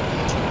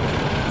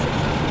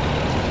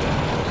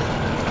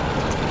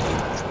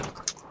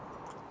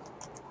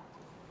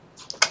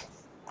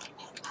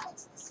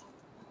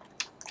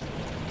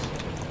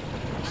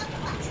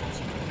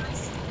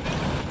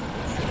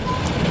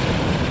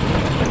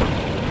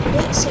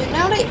 So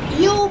now that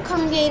you're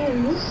coming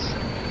in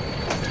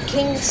to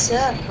King's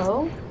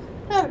Circle,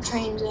 no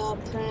trains are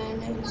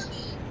planning.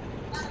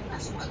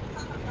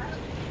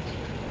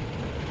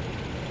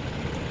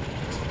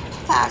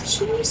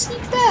 Actually, see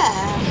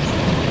there.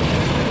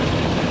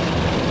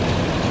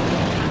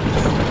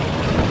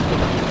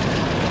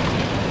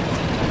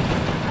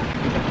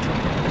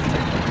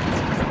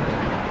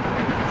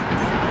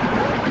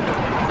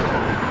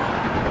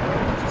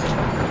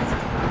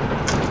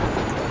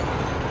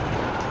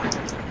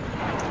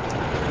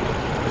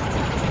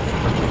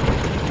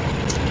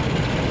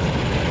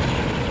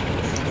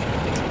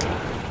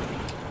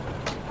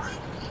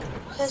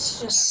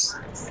 Let's just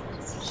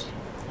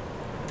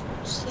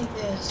see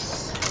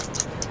this.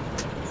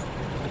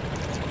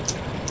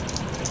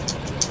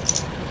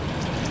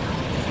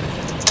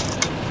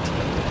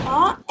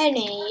 Are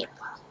any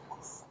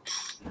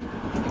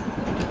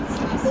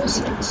this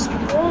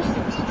explore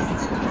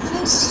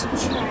this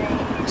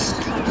trains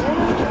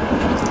coming?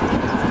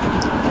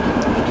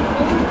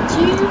 Do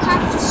you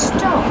have to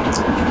stop?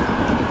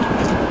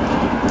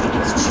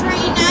 It's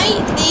train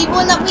 8, the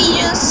one that we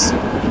just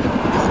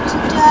got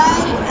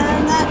today,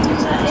 and that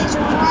is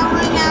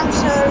rolling out,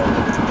 so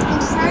I'm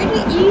afraid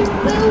that you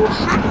will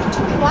have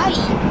to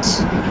wait.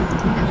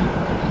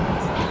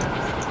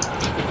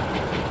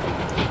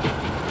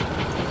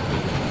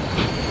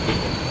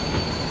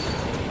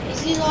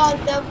 These are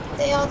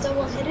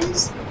double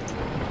headers.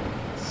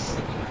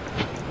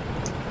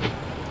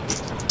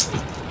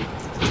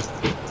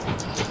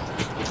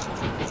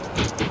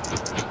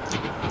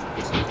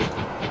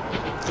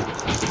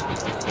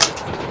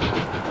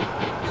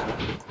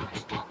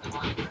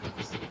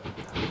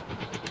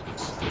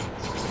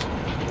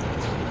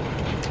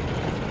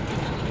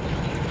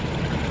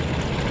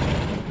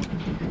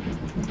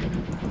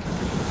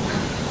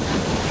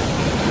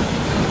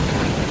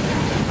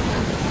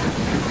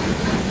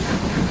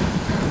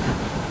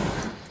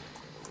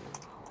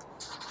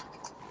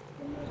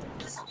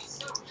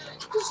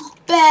 What's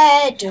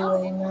Bear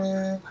doing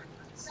there?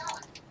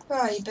 Where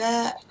are you,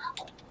 Bear?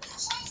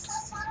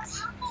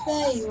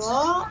 There you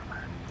are.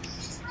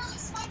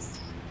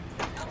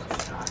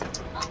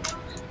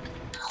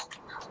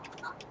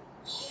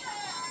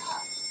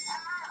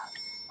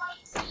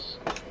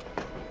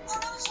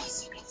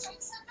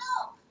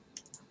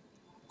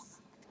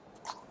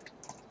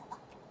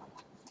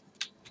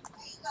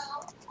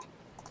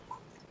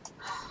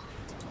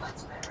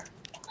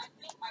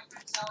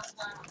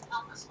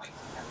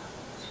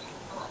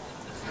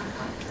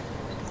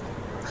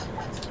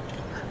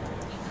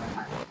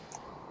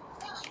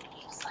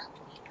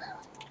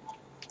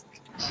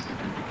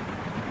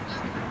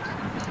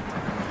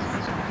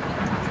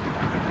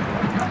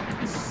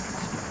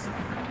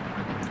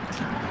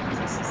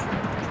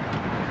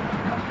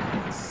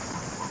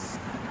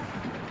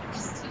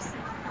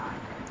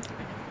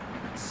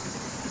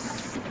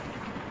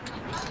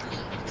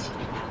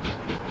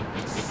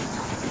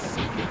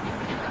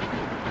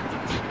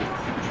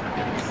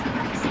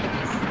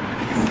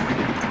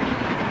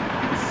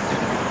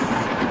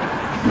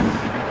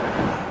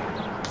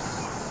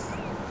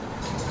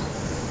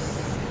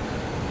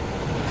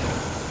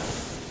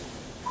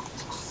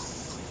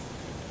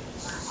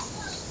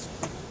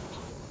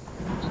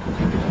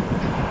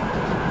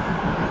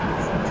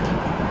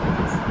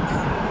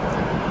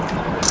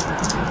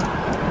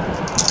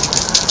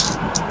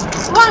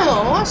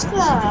 What's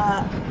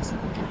that?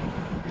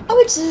 Oh,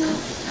 it's a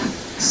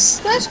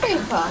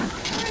skyscraper.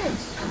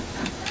 Nice.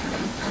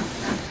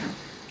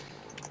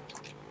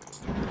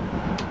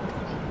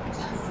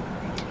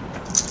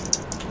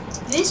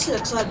 This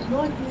looks like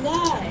my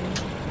life.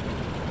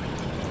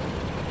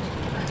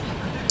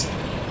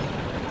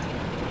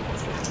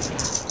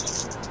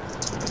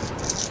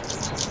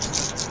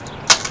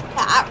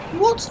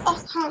 What?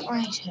 I can't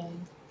write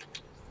him.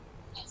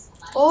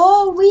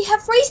 Oh, we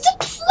have raised to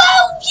 12.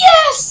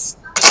 Yes.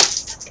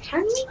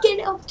 Can we get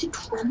it up to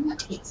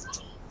 20?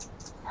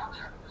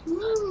 Can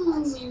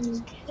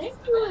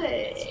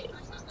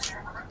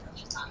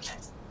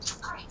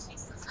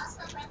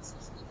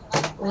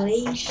we?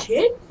 We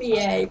should be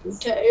able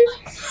to,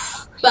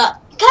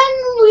 but can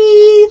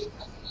we?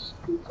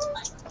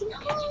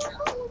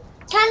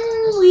 Can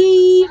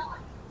we?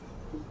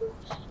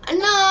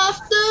 And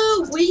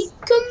after we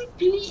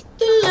complete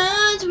the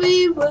lines,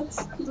 we will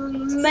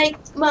make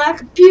my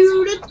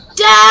computer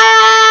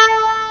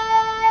die.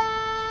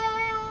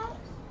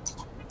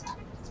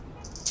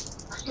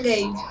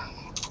 Okay.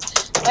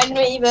 When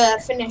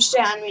we've finished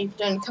it and we've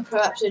done a couple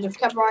of episodes of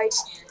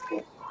copyrights.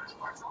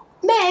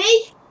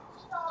 Me?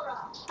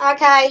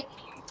 Okay.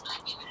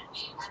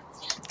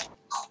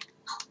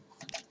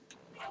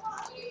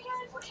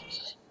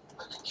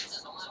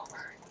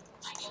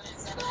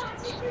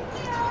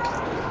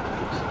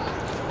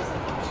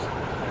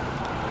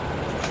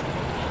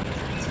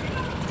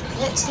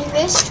 Let's do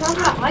this,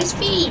 travel at high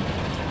speed.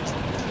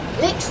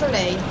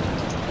 Literally.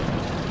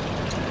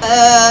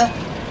 Okay.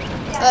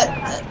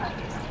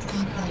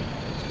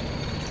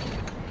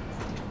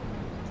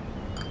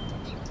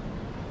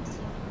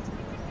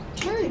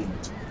 2.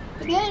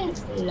 Again,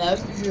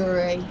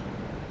 luxury.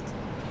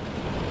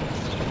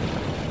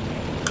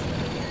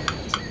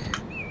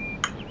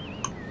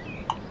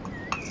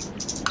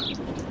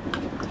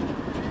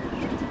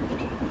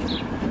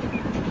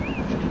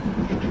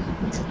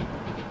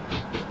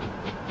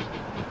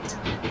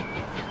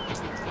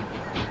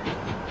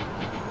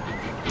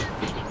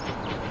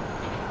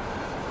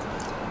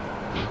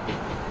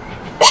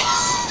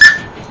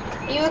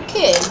 Are you a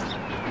kid?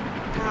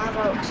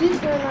 About 2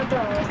 for an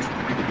adult.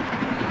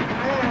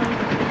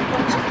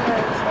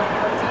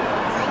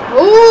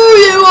 Oh,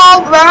 you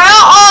are where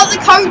are the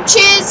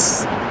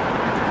coaches?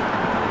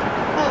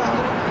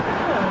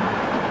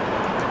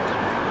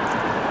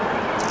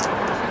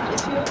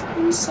 If you're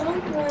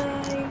inside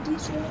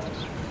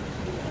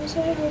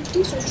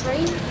diesel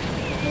train,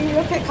 when you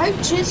look at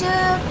coaches,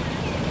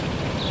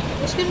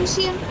 it's going to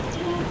see a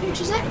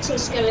coach's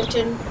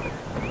exoskeleton. Is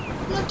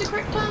that the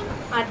correct time?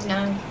 I don't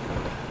know.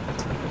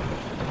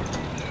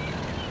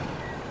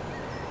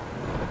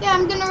 Yeah,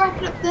 I'm gonna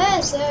wrap it up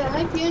there, so I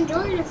hope you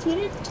enjoyed. If you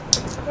did,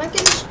 like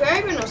and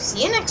subscribe, and I'll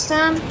see you next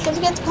time. Don't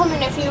forget to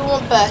comment if you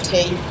want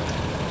Bertie.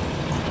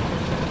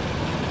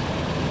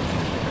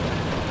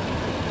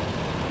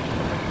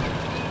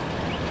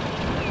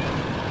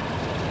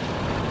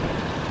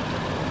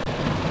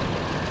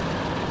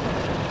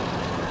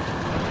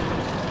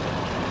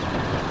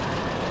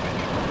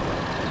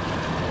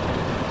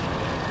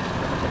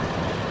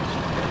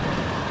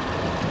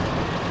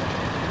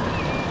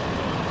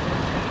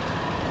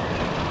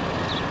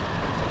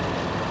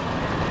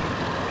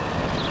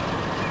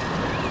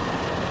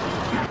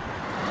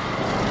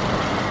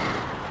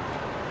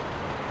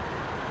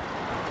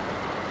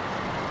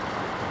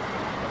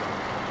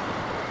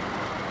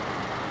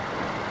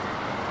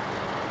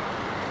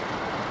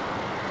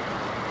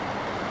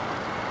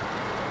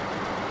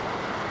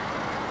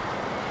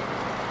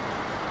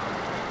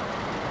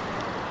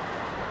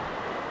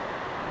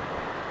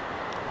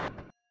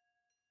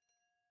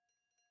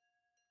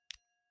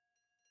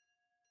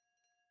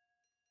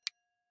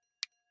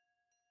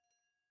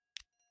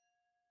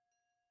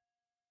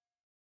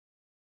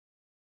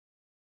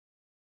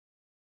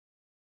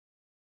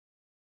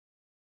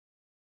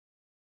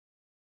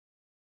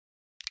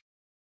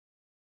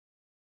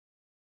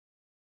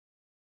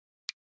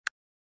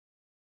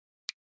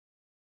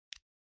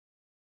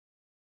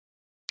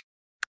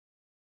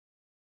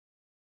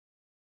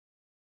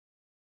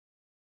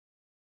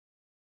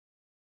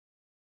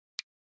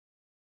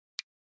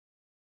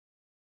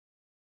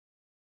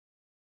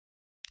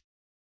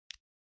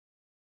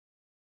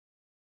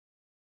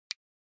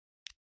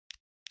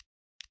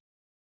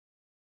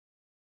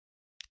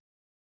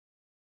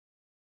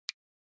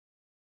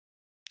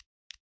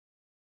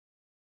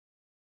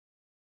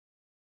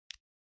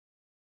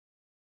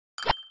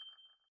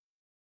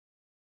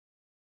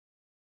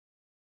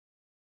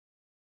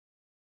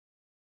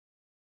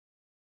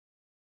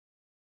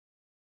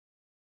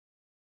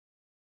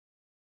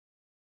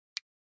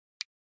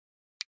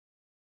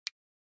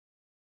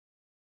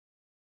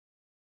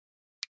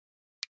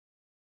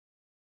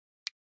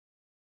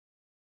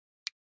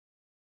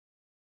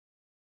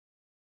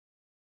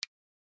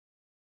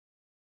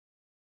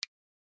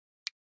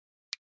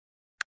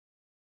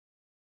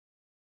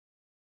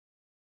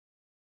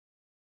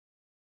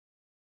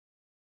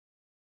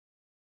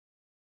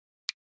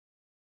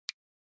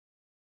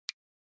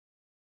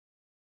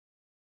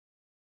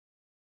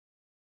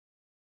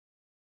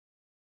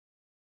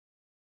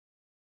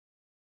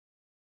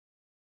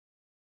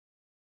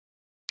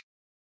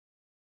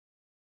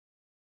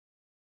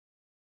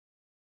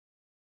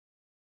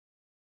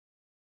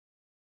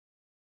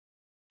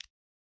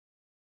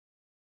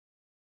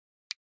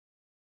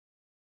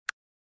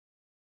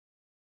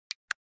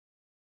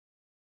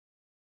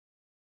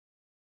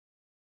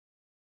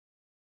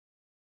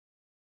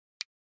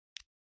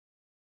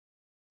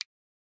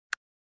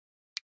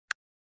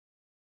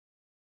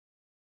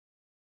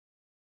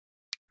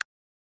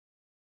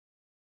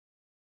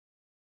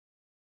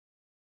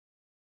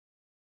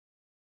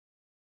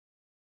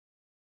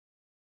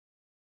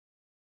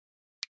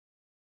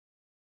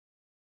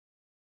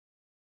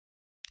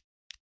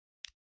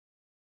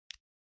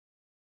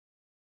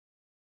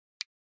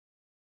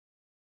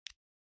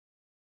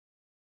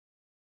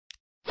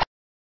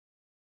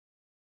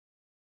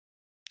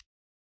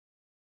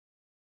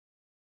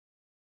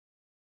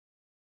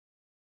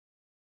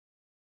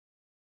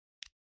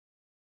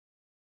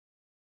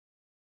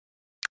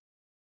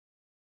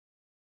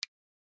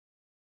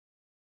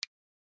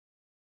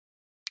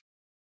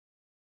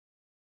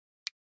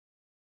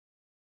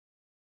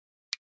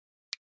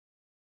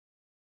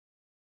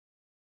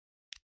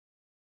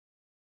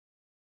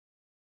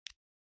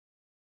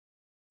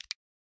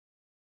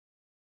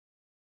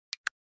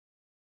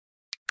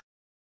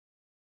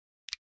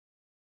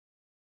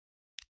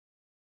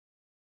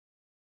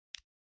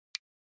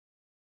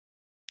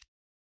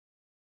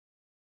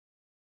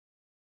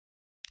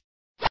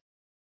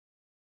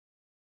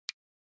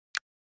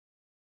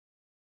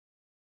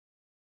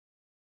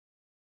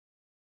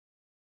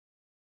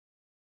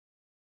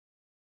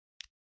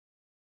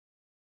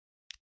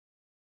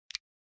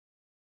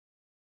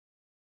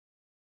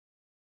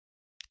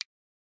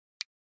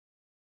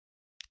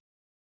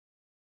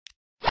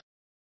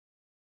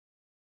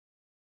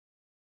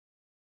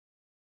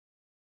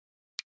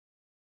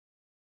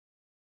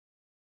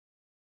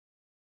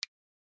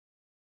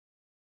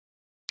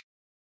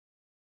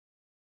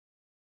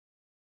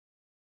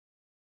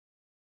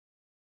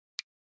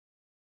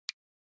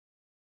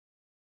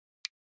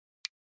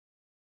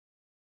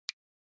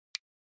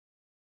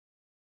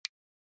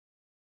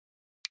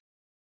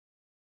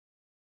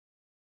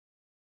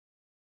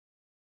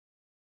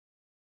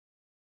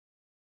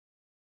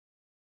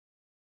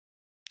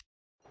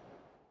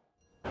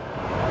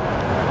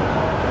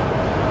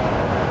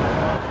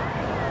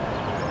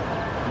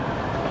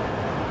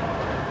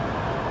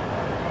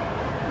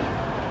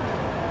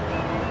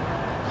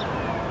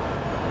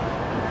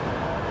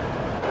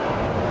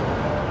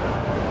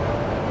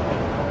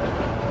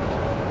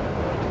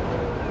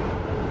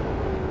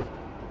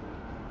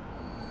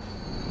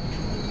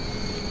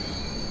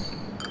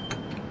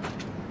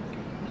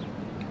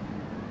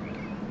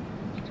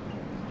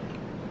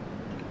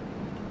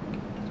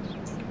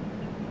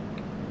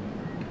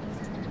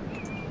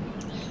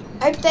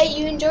 Hope that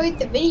you enjoyed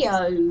the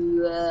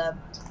video.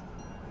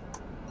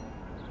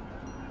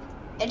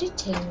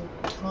 Editing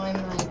time,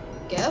 I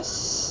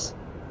guess.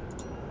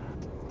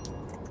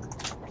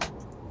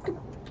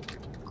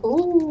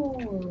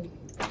 Ooh,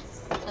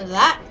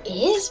 that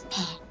is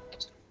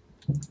packed.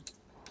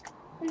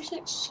 Where's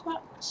that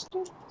spot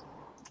still?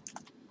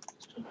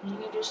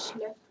 You just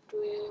left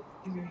with.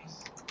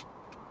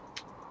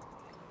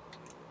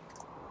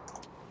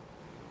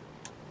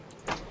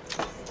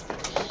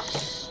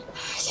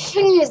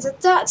 The thing is that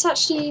that's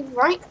actually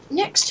right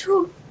next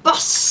to a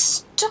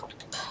bus stop.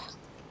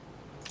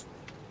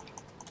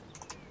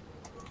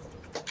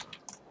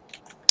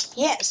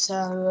 Yeah,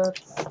 so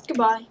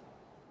goodbye.